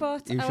 dwi'n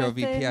gwybod. Iwsio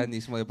VPN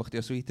i smlio bod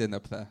chdi o Sweden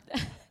o pethau.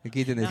 Y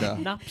gyd yn neud o.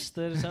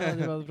 Napster, sa'n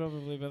wedi bod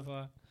probably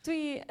bethau. Dwi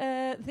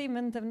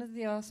ddim yn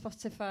defnyddio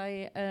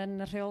Spotify yn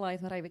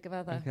rheolaidd, mae rai fi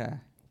gyfadda.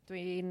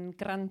 Dwi'n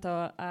gwrando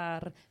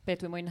ar be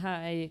dwi'n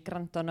mwynhau,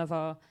 gwrando na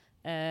fo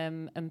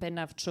yn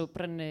bennaf trwy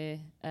brynu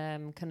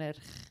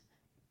cynnyrch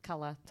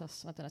calat,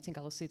 os mae dyna ti'n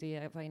gael o CD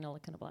a vinyl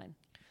ac yn y blaen.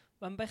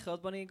 Mae'n bechod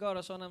bod ni'n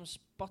gorau sôn am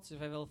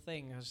Spotify fel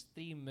thing, achos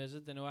streamers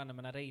ydyn nhw anna,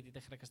 mae'n rhaid i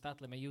dechrau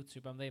cystadlu, mae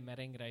YouTube am ddim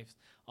enghraifft,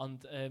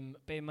 ond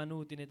be maen nhw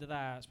wedi gwneud y dda,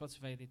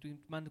 Spotify,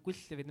 mae'n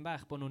gwylltio fi yn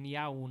bach bod nhw'n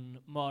iawn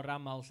mor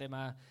aml lle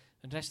mae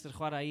yn rhestr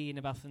chwarae i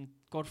neu beth yn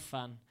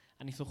gorffan,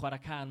 a nithw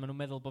chwarae can, maen nhw'n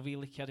meddwl bod fi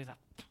licio,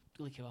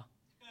 dwi'n licio fo.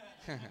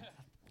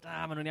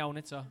 Maen nhw'n iawn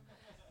eto.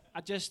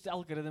 A just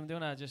algorithm di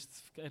hwnna,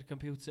 just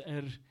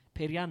yr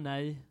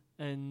peiriannau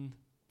yn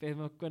be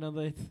mae Gwenna'n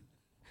dweud,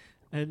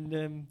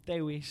 yn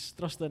dewis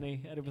dros ni,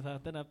 er yw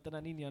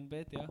dyna'n union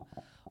beth, dio.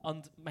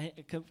 Ond mae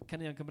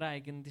caneuon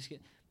Cymraeg yn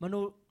disgyn. Mae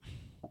nhw,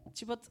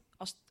 ti'n bod,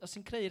 os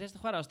ti'n creu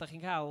rhestr chwarae, os da chi'n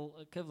cael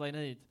cyfle i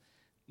wneud,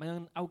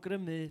 mae'n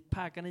awgrymu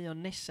pa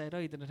ganeuon nesau i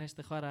roed yn y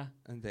rhestr chwarae.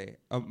 Yndi.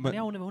 Mae'n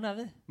iawn efo hwnna,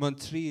 ddi? Mae'n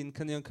trin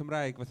caneuon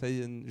Cymraeg fatha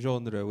un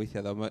genre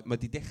weithiau ddo. Mae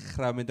di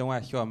dechrau mynd yn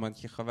well o'n, mae'n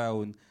llicho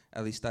fewn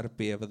Elis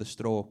Darby efo The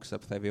Strokes a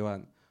pethau fi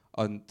wan.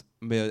 Ond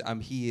am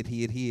hir,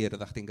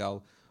 oeddech chdi'n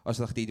gael, os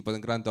oeddech chdi wedi bod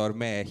yn gwrando o'r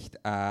mellt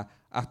a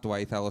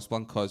adwaith Alos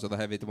Blancos, oedd o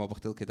hefyd yn meddwl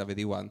bod chdi'n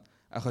David Iwan.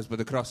 Achos bod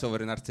y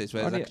crossover yn artist,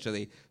 whereas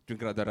actually, dwi'n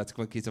gwrando ar Attic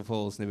Monkeys and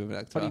Fools neu beth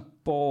bynnag. O'n i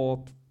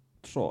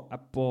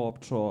bob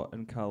tro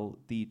yn cael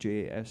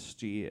DJ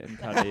SG yn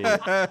caru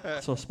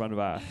tosban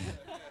fach.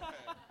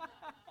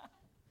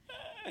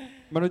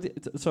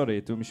 Sorry,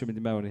 dwi'n mysio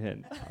mynd i mewn i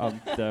hyn,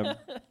 ond mae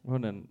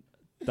hwnna'n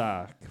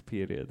dark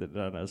period yn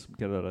rhanas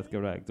gerddoriaeth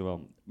Gymraeg, dwi'n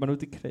meddwl. Maen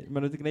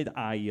nhw wedi gwneud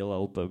ail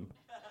album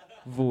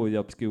fwy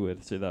obscure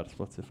sydd ar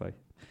Spotify.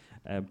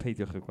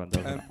 Peidiwch yn gwrando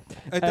hwnna.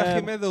 Ydych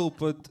chi'n meddwl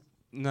bod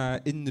na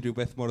unrhyw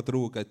beth mor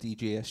ddrwg a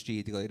DJ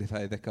SG wedi cael ei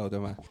rhyddhau ddecawd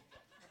yma?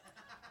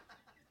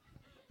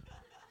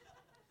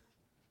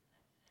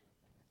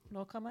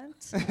 No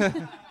comment?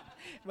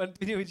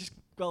 Dwi wedi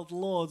gweld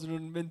loads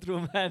nhw'n mynd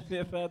drwy'n men,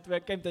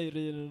 dwi'n gael deud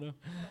un nhw.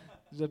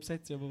 Dwi'n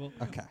upsetio bobl.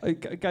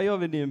 Gai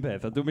ofyn un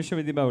peth, a dwi'n eisiau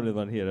mynd i mewn iddo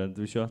fan hir, ond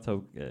dwi'n eisiau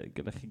ataw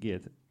gyda chi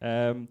gyd.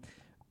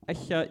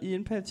 Ella,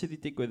 un peth sydd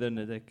wedi digwydd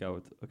yn y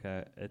degawd,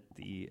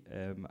 ydy,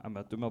 a dwi'n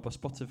meddwl bod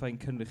Spotify yn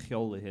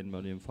cynrychioli hyn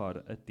mewn un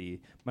ffordd, ydy,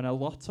 mae yna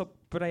lot o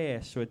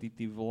bres wedi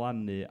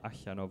diflannu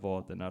allan o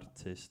fod yn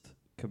artist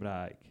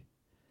Cymraeg.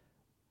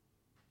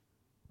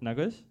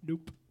 Nag oes?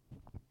 Nope.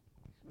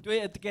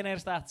 Dwi gen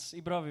i'r stats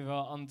i brofi fo,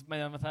 ond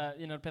mae o'n fatha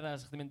un o'r pethau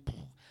sydd wedi mynd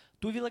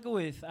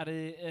 2008 ar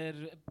yr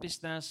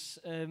busnes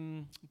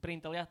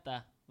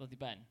breindaliadau ddod i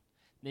ben.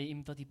 Neu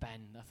im ddod i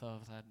ben, nath o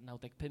fatha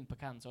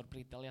 95% o'r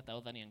breindaliadau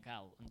oedden ni yn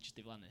cael yn just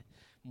diflannu.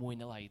 Mwy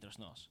na lai dros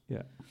nos.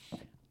 Yeah.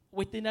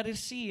 Wedyn ar yr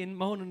scene,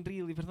 mae hwn yn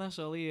rili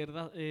perthnasol i'r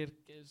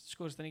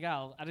sgwrs da ni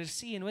gael. Ar yr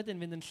scene wedyn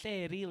fynd yn lle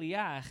rili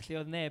iach,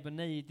 lle oedd neb yn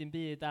neud un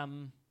byd am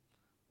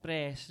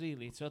bres,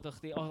 really.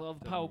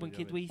 Oedd pawb yn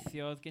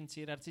cydweithio, oedd gen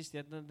ti'r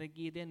artistiaid, oedd y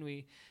gyd enwi,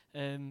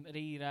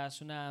 Reira,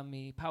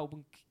 Tsunami, pawb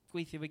yn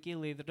gweithio fe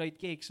gilydd,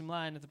 roed gigs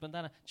ymlaen, oedd y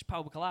bandana, just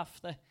pawb yn cael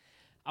aff, de.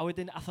 A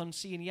wedyn, athon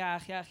scene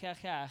iach.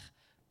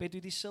 Be dwi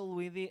wedi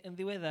sylwi yn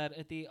ddiweddar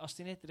ydy, os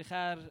ti'n edrych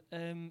ar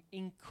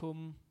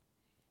income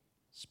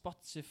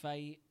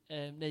Spotify,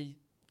 neu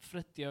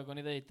ffrydiog, o'n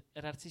i ddweud,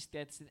 yr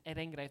artistiaid sydd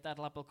enghraifft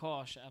ar label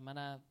cosh, a mae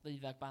yna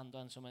 12 band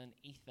o'n, so mae'n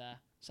eitha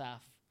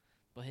saff,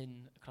 bod hyn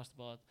across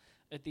the board,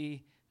 ydy,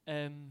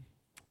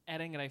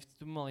 enghraifft,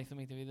 dwi'n meddwl eitha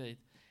meid i fi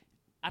ddweud,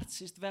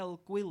 artist fel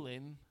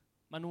Gwilym,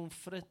 maen nhw'n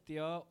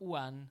ffrydio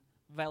wan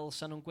fel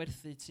sa'n nhw'n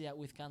gwerthu tua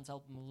 800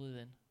 album o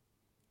flwyddyn.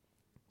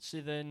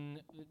 Sydd yn,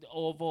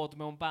 o fod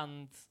mewn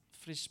band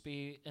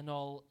frisbee yn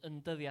ôl yn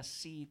dyddiau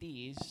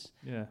CDs,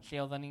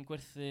 lle oedden ni'n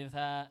gwerthu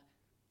fatha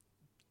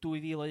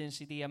 2,000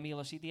 CD a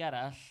 1,000 CD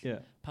arall,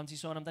 pam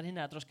ti'n sôn amdan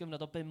hynna dros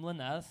gyfnod o 5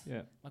 mlynedd,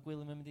 mae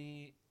Gwilym yn mynd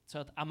i,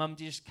 a mae'n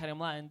mynd i just cario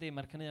ymlaen,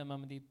 mae'r cynnig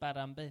mae'n mynd i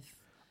bara am byth.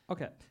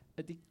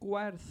 Ydy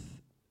gwerth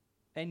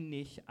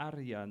ennill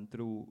arian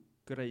drwy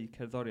greu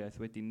cerddoriaeth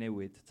wedi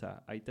newid ta,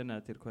 a dyna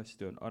di'r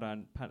cwestiwn, o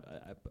ran,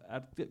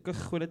 ar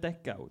gychwyn y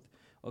degawd,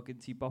 o gen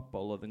ti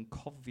bobl oedd yn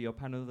cofio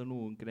pan oedden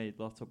nhw'n gwneud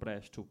lot o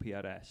bres trwy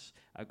PRS,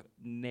 ac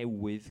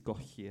newydd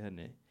golli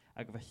hynny.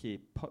 Ac felly,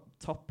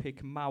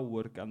 topic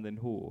mawr ganddyn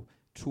nhw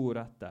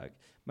trwy'r adag.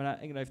 Mae yna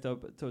enghraifft o,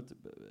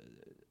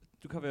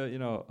 dwi'n cofio,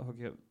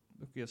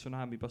 Hogia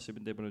Tsunami bosib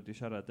yn dweud bod nhw wedi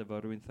siarad efo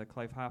rhywun dda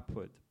Clive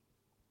Harpwood,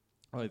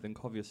 oedd yn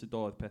cofio sydd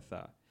oedd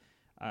pethau,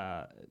 a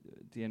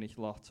di ennill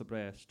lot o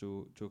bres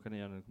drwy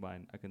caneuon yn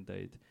Gymraeg ac yn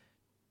dweud,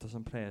 does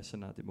am pres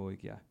yna di mwy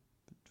gia.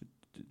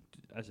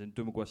 Dwi'n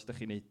gwybod os ydych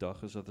chi'n neud o,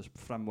 achos oedd y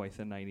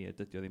fframwaith yna i ni, a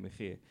dydy o ddim i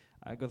chi.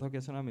 Ac oedd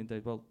Hogia Tsunami'n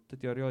dweud, wel,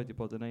 dydy o rioed i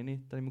bod yna i ni,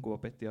 da ni'n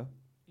gwybod beth di o.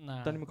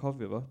 Da ni'n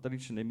cofio fo, da ni'n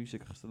gwneud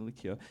music achos da ni'n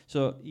licio.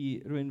 So, i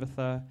rhywun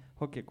fatha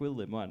Hogia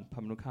Gwilym, wan,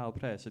 pan maen nhw'n cael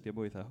pres, ydy o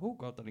mwy fatha,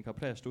 god, da ni'n cael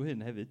pres drwy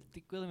hyn hefyd.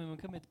 Di Gwilym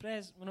yn cymryd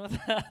pres, maen nhw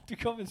fatha,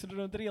 dwi'n gofyn sy'n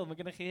rhywun dril, mae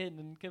gennych chi hyn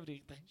yn cyfri,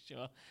 da chi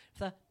isio.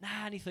 Fatha,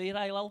 na, nith o i'r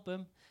ail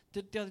album.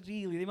 Dio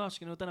rili ddim os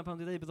gen nhw, dyna pan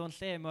dwi'n dweud bod o'n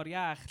lle mor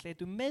iach, lle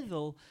dwi'n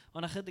meddwl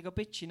o'n ychydig o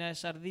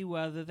bitchiness ar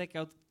ddiwedd y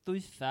ddegawd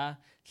dwytha,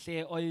 lle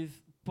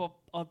oedd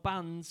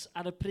bands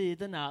ar y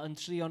pryd yna yn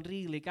trio'n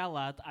rili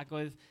galad, ac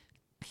oedd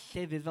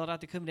llefydd fel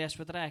Radio Cymru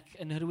S4C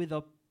yn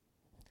hyrwyddo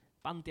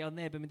bandiau oedd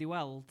neb yn mynd i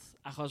weld,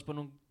 achos bod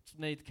nhw'n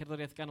gwneud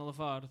cerddoriaeth ganol y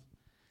ffordd.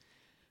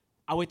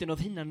 A wedyn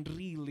oedd hynna'n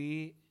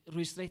rili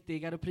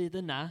rwystredig ar y pryd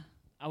yna,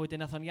 a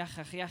wedyn nath o'n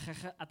iachach,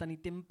 a da ni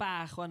dim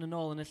bach o'n yn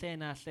ôl yn y lle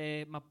yna, lle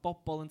mae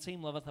bobl yn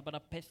teimlo fatha bod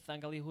yna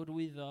pethau'n cael ei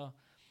hwrwyddo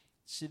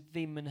sydd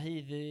ddim yn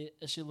heiddi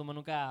y sylw maen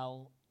nhw'n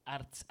gael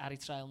ar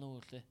eu trael nhw.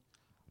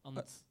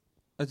 Ond...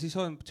 A ti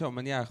sôn,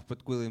 mae'n iach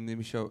bod Gwilym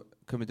ddim eisiau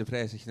cymryd y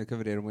pres allan o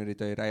cyfri mwyn i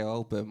i'r ail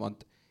album,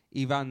 ond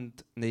i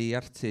fand neu i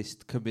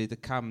artist cymryd y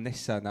cam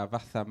nesaf na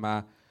fatha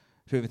mae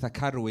rhywun fatha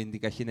Carwyn di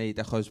gallu neud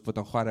achos bod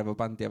o'n chwarae efo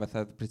bandiau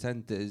fatha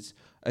Pretenders,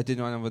 ydyn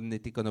nhw'n fod yn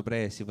digon o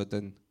bres i fod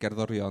yn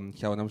gerddorion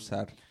llawn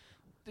amser.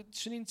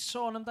 Swn i'n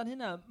sôn amdan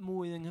hynna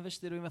mwy yng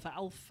nghyfystyr rhywun fatha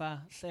Alpha,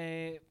 lle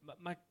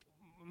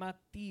mae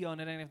Dion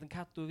enghraifft yn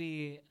cadw fi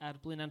ar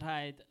Blaenau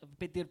Rhaid,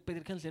 be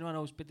di'r cynllun yma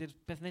oes, be di'r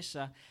peth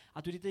nesaf,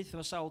 a dwi wedi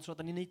deithio fo sawl tro,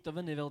 da ni'n neud o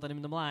fyny fel da ni'n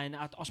mynd ymlaen,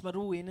 a os mae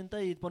rhywun yn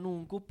deud bod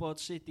nhw'n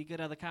gwybod sut i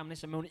gyrraedd y cam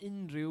nesaf mewn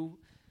unrhyw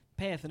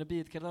peth yn y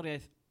byd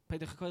cerddoriaeth,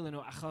 peidiwch y coelio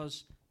nhw, achos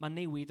mae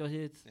newid o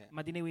hyd. Yeah.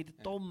 Mae di newid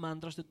doman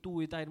dros y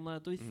 2-3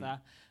 mlynedd dwytha.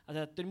 A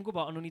dwi'n ddim yn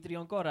gwybod, ond nhw'n i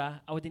drio'n gorau,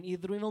 a wedyn i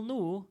ddrwy'n fel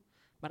nhw,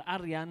 mae'r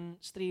arian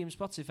stream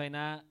Spotify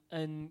na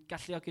yn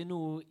galluogi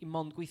nhw i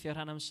mond gweithio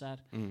rhan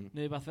amser,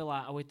 neu beth fel la,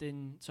 a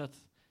wedyn,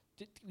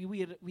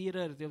 wir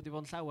di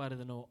bod yn llawer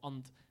iddyn nhw,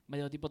 ond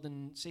mae o wedi bod yn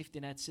safety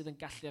net sydd yn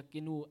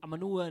galluogi nhw, a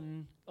mae nhw yn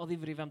o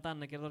ddifrif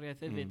amdan y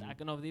gerddoriaeth hefyd,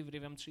 ac yn o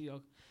ddifrif am trio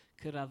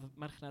cyrraedd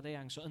marchnad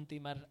eang, so yndi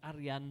mae'r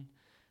arian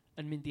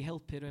yn mynd i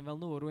helpu rhywun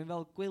fel nhw. Rhywun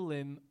fel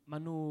Gwilym,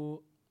 maen nhw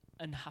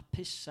yn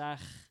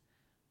hapusach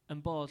yn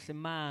bod lle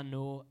maen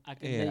nhw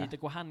ac yn gwneud y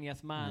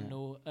gwahaniaeth maen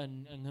nhw yng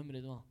Nghymru,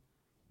 dwi'n meddwl.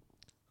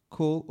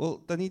 Cool. Wel,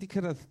 da ni wedi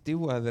cyrraedd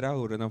diwedd yr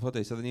awr yn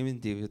anffodus. Oedden ni'n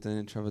mynd i fod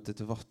yn trafod y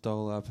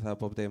dyfodol a pethau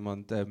bob dim,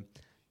 ond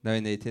na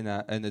i wneud hynna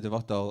yn y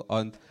dyfodol.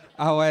 Ond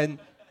awen,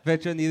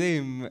 fedrwn ni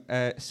ddim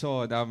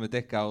sôn am y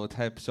degawd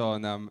heb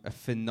sôn am y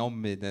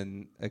ffenomen yn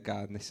y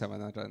gan nesaf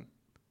yna rhan.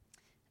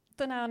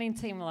 Dyna o'n i'n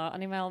teimlo,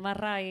 o'n i'n meddwl, mae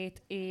rhaid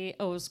i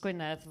Ows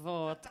Gwynedd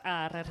fod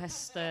ar y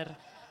rhestr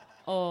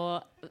o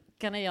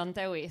ganeuon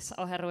dewis,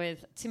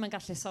 oherwydd ti'n mynd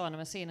gallu sôn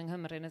am y sîn yng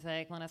Nghymru yn y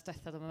 10 mlynedd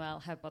diwethaf, dwi'n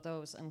meddwl, heb bod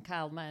Ows yn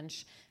cael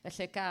mensh.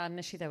 Felly gan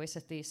nes i ddewis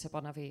ydy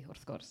Sebona Fi,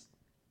 wrth gwrs.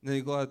 Nyn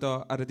ni'n gweld o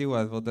ar y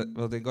diwedd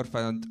fel dyn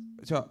gorffen, ond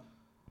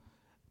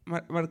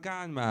mae'r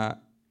gan ma,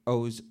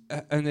 Ows,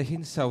 yn y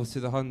hinsawdd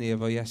sydd ohoni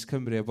efo Yes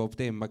Cymru a bob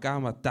dim, mae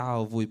gan ma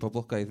dal fwy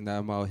boblogaidd na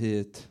yma o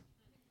hyd.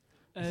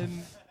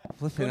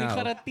 Gwyd i'n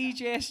chwarae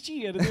DJSG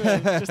ar y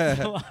diwedd, just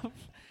a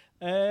laugh.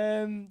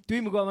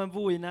 Dwi'n gwybod mae'n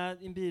fwy na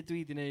un byd dwi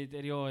wedi gwneud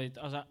erioed.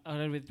 Ar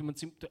y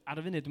funud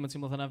dwi'n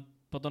teimlo hynna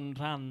bod o'n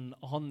rhan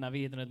ohonna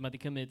fi, mae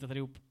wedi cymryd oedd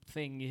rhyw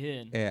thing i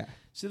hyn.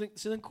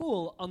 Sydd yn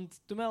cool, ond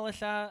dwi'n meddwl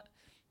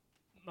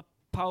mae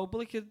pawb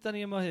yn licio da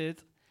ni yma o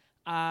hyd,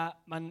 a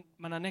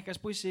mae'n negas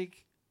bwysig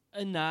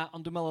yna,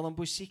 ond dwi'n meddwl oedd o'n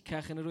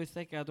bwysicach yn yr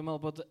 80au. Dwi'n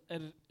meddwl bod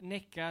yr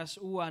negas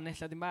wwan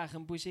ella dim bach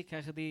yn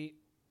bwysicach ydy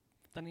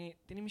da ni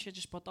ddim eisiau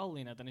just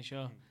bodoli na, da ni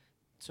eisiau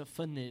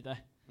ffynnu, da.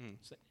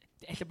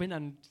 Ella bod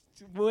hynna'n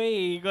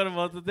way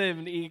gorfod o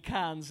ddim i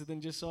can sydd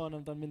yn just sôn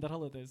amdan mynd ar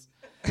holidays.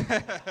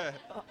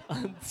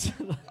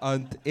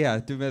 Ond, ia,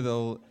 dwi'n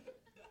meddwl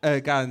y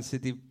gan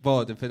sydd wedi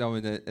bod yn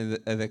ffenomen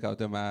y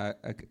ddegawd yma,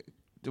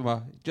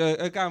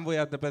 y gan fwy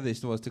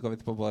adnabyddus, dwi'n meddwl, ti'n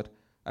gofyn pobl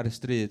ar y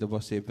stryd o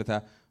bosib,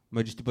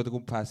 mae jyst wedi bod o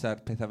gwmpas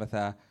ar pethau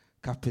fatha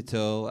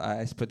Capital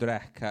a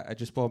S4C a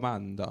just bob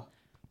man, do.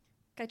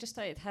 Gai jyst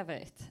dweud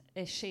hefyd,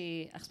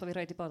 achos bod fi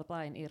roed i bod o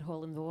blaen i'r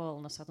Hole in the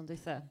Wall nos Sadwrn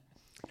dwytha.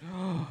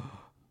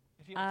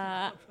 A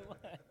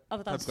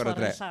oedd y dance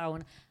floor yn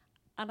llawn.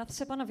 A nath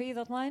Sebona Fi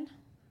ddod mlaen.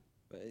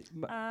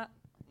 A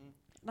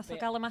nath o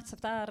gael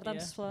ymateb da ar y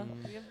dance floor.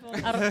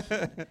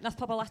 Nath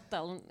pobl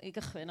adael i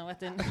gychwyn a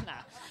wedyn,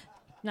 na.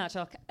 Na,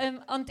 joc.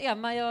 Ond ia,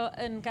 mae o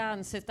yn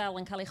gan sydd dal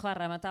yn cael ei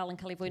chwarae, mae dal yn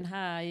cael ei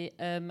fwynhau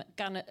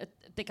gan y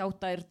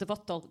degawdau'r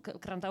dyfodol,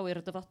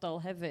 grandawyr y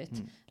dyfodol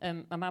hefyd.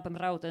 Mae mab yn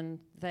mrawd yn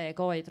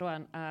 10 oed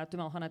rwan, a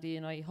dwi'n meddwl hwnna di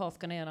un o'i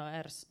hoff gyneuon o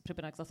ers pryd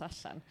bynnag ddoth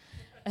allan.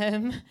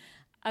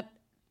 A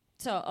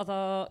oedd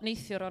o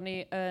neithiwr o'n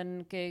i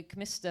yn gig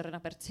Mister yn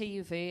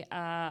Aberteifi,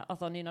 a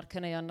oedd o'n un o'r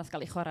cyneuon nath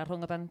gael ei chwarae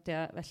rhwng y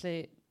bandiau, felly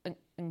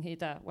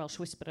ynghyd â Welsh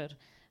Whisperer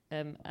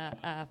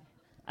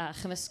a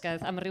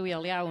chymysgedd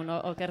amrywiol iawn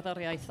o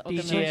gerddoriaeth o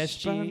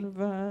DJSG.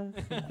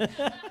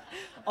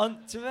 Ond,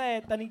 ti'n fe,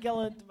 da ni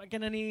gael, mae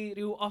gennym ni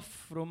rhyw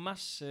off-room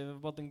masif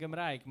bod yn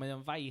Gymraeg. Mae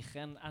o'n faich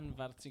yn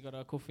anfarth, ti'n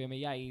gorau cwffio am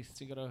ei iaith,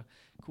 ti'n gorau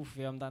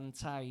cwffio amdan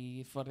tai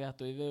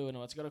fforddiadwy fyw yn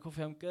o, ti'n gorau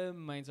cwffio am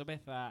gymaint o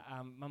bethau, a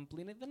mae'n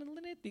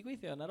blinedig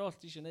gweithio, na'r oll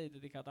ti eisiau gwneud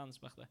ydy cael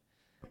dans bach da.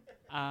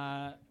 A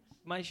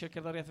mae eisiau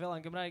cerddoriaeth fel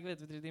yn Gymraeg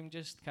fyd, fyddi ddim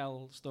just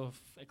cael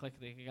stwff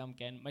eclectic ag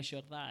amgen, mae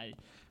eisiau'r ddau,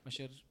 mae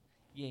eisiau'r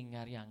ying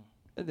a'r yang.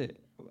 Ydy,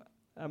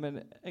 a mae'n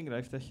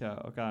enghraifft eich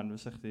o gan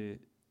fysa chdi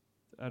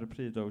ar y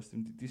pryd oes,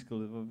 dwi'n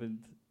disgwyl iddo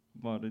fynd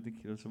mor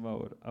ridiculous o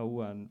mawr, a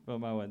wwan,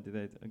 fel mae wwan di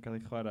dweud, yn cael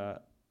ei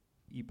chwarae,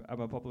 a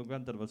mae pobl yn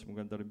gwrando ar fo sy'n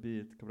gwrando ar un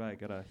byd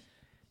Cymraeg arall.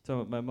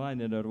 Mae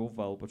ymlaen yn yr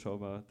wfal bod tro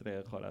mae dre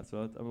yn chwarae,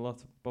 a mae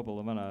lot o bobl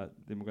yma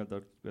ddim yn gwrando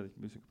ar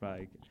gweddill music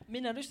Cymraeg.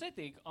 Mae'n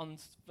rwystredig,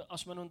 ond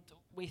os maen nhw'n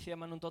weithiau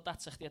maen nhw'n dod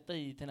ata chdi a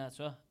deud hynna,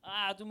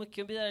 dwi'n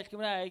licio byd arall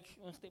Gymraeg,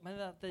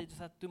 mae'n dweud,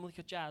 dwi'n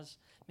licio jazz,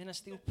 mae hynna'n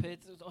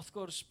stupid, wrth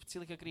gwrs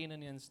ti'n licio Green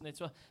Onions, neu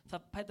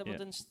paid a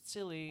bod yn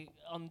silly,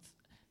 ond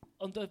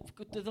y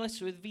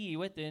ddyletswydd fi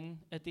wedyn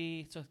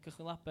ydy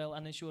cychwyn label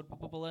a neud siŵr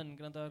bod bobl yn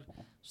gwrando ar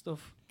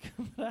stwff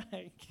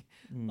Cymraeg.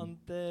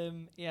 Ond,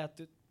 ia,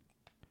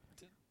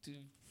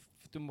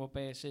 dwi'n meddwl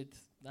be sydd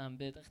na'n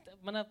byd.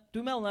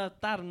 Dwi'n meddwl na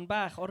darn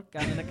bach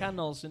organ yn y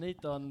canol sy'n neud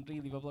o'n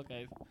rili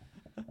boblogaidd.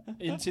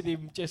 Un sydd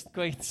ddim just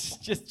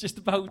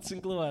about yn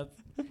glwad.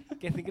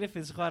 Gethin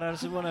Griffiths chwarae ar y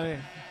symwna fi.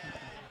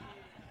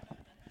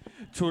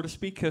 Trwy'r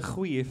speaker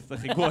chwith, da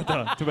chi'n gwybod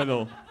o, dwi'n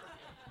meddwl.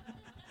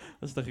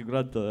 Os da chi'n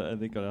gwrando yn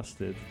ddigon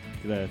astyd,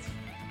 gret.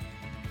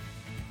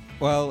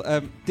 Wel,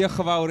 diolch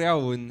yn fawr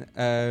iawn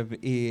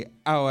i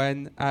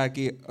Awen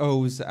ac i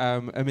Ows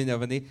am ymuno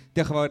efo ni.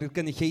 Diolch yn fawr i'r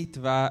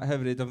gynulleidfa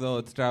hyfryd am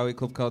ddod draw i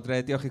Clwb Canol Dre.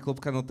 Diolch i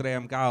Clwb Canol Dre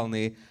am gael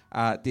ni,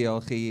 a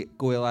diolch i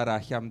Gwyl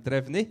arall am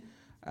drefnu.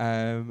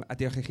 A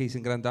diolch i chi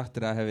sy'n gwrando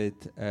adra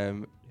hefyd,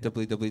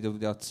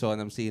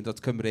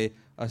 www.sonamscene.cymru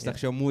os da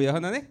chi eisiau mwy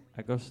ohono ni.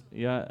 Ac os,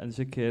 ia, yn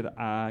sicr,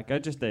 a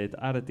gael jyst deud,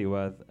 ar y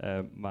diwedd,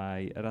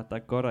 mae yr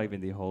adag gorau i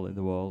fynd i Hole in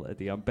the Wall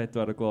ydy am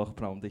 4 gloch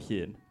prawn dy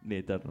llun,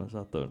 nid ar nos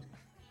Sadwrn.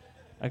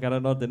 Ac ar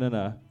y nodyn yna,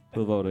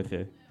 hwyl fawr i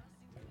chi.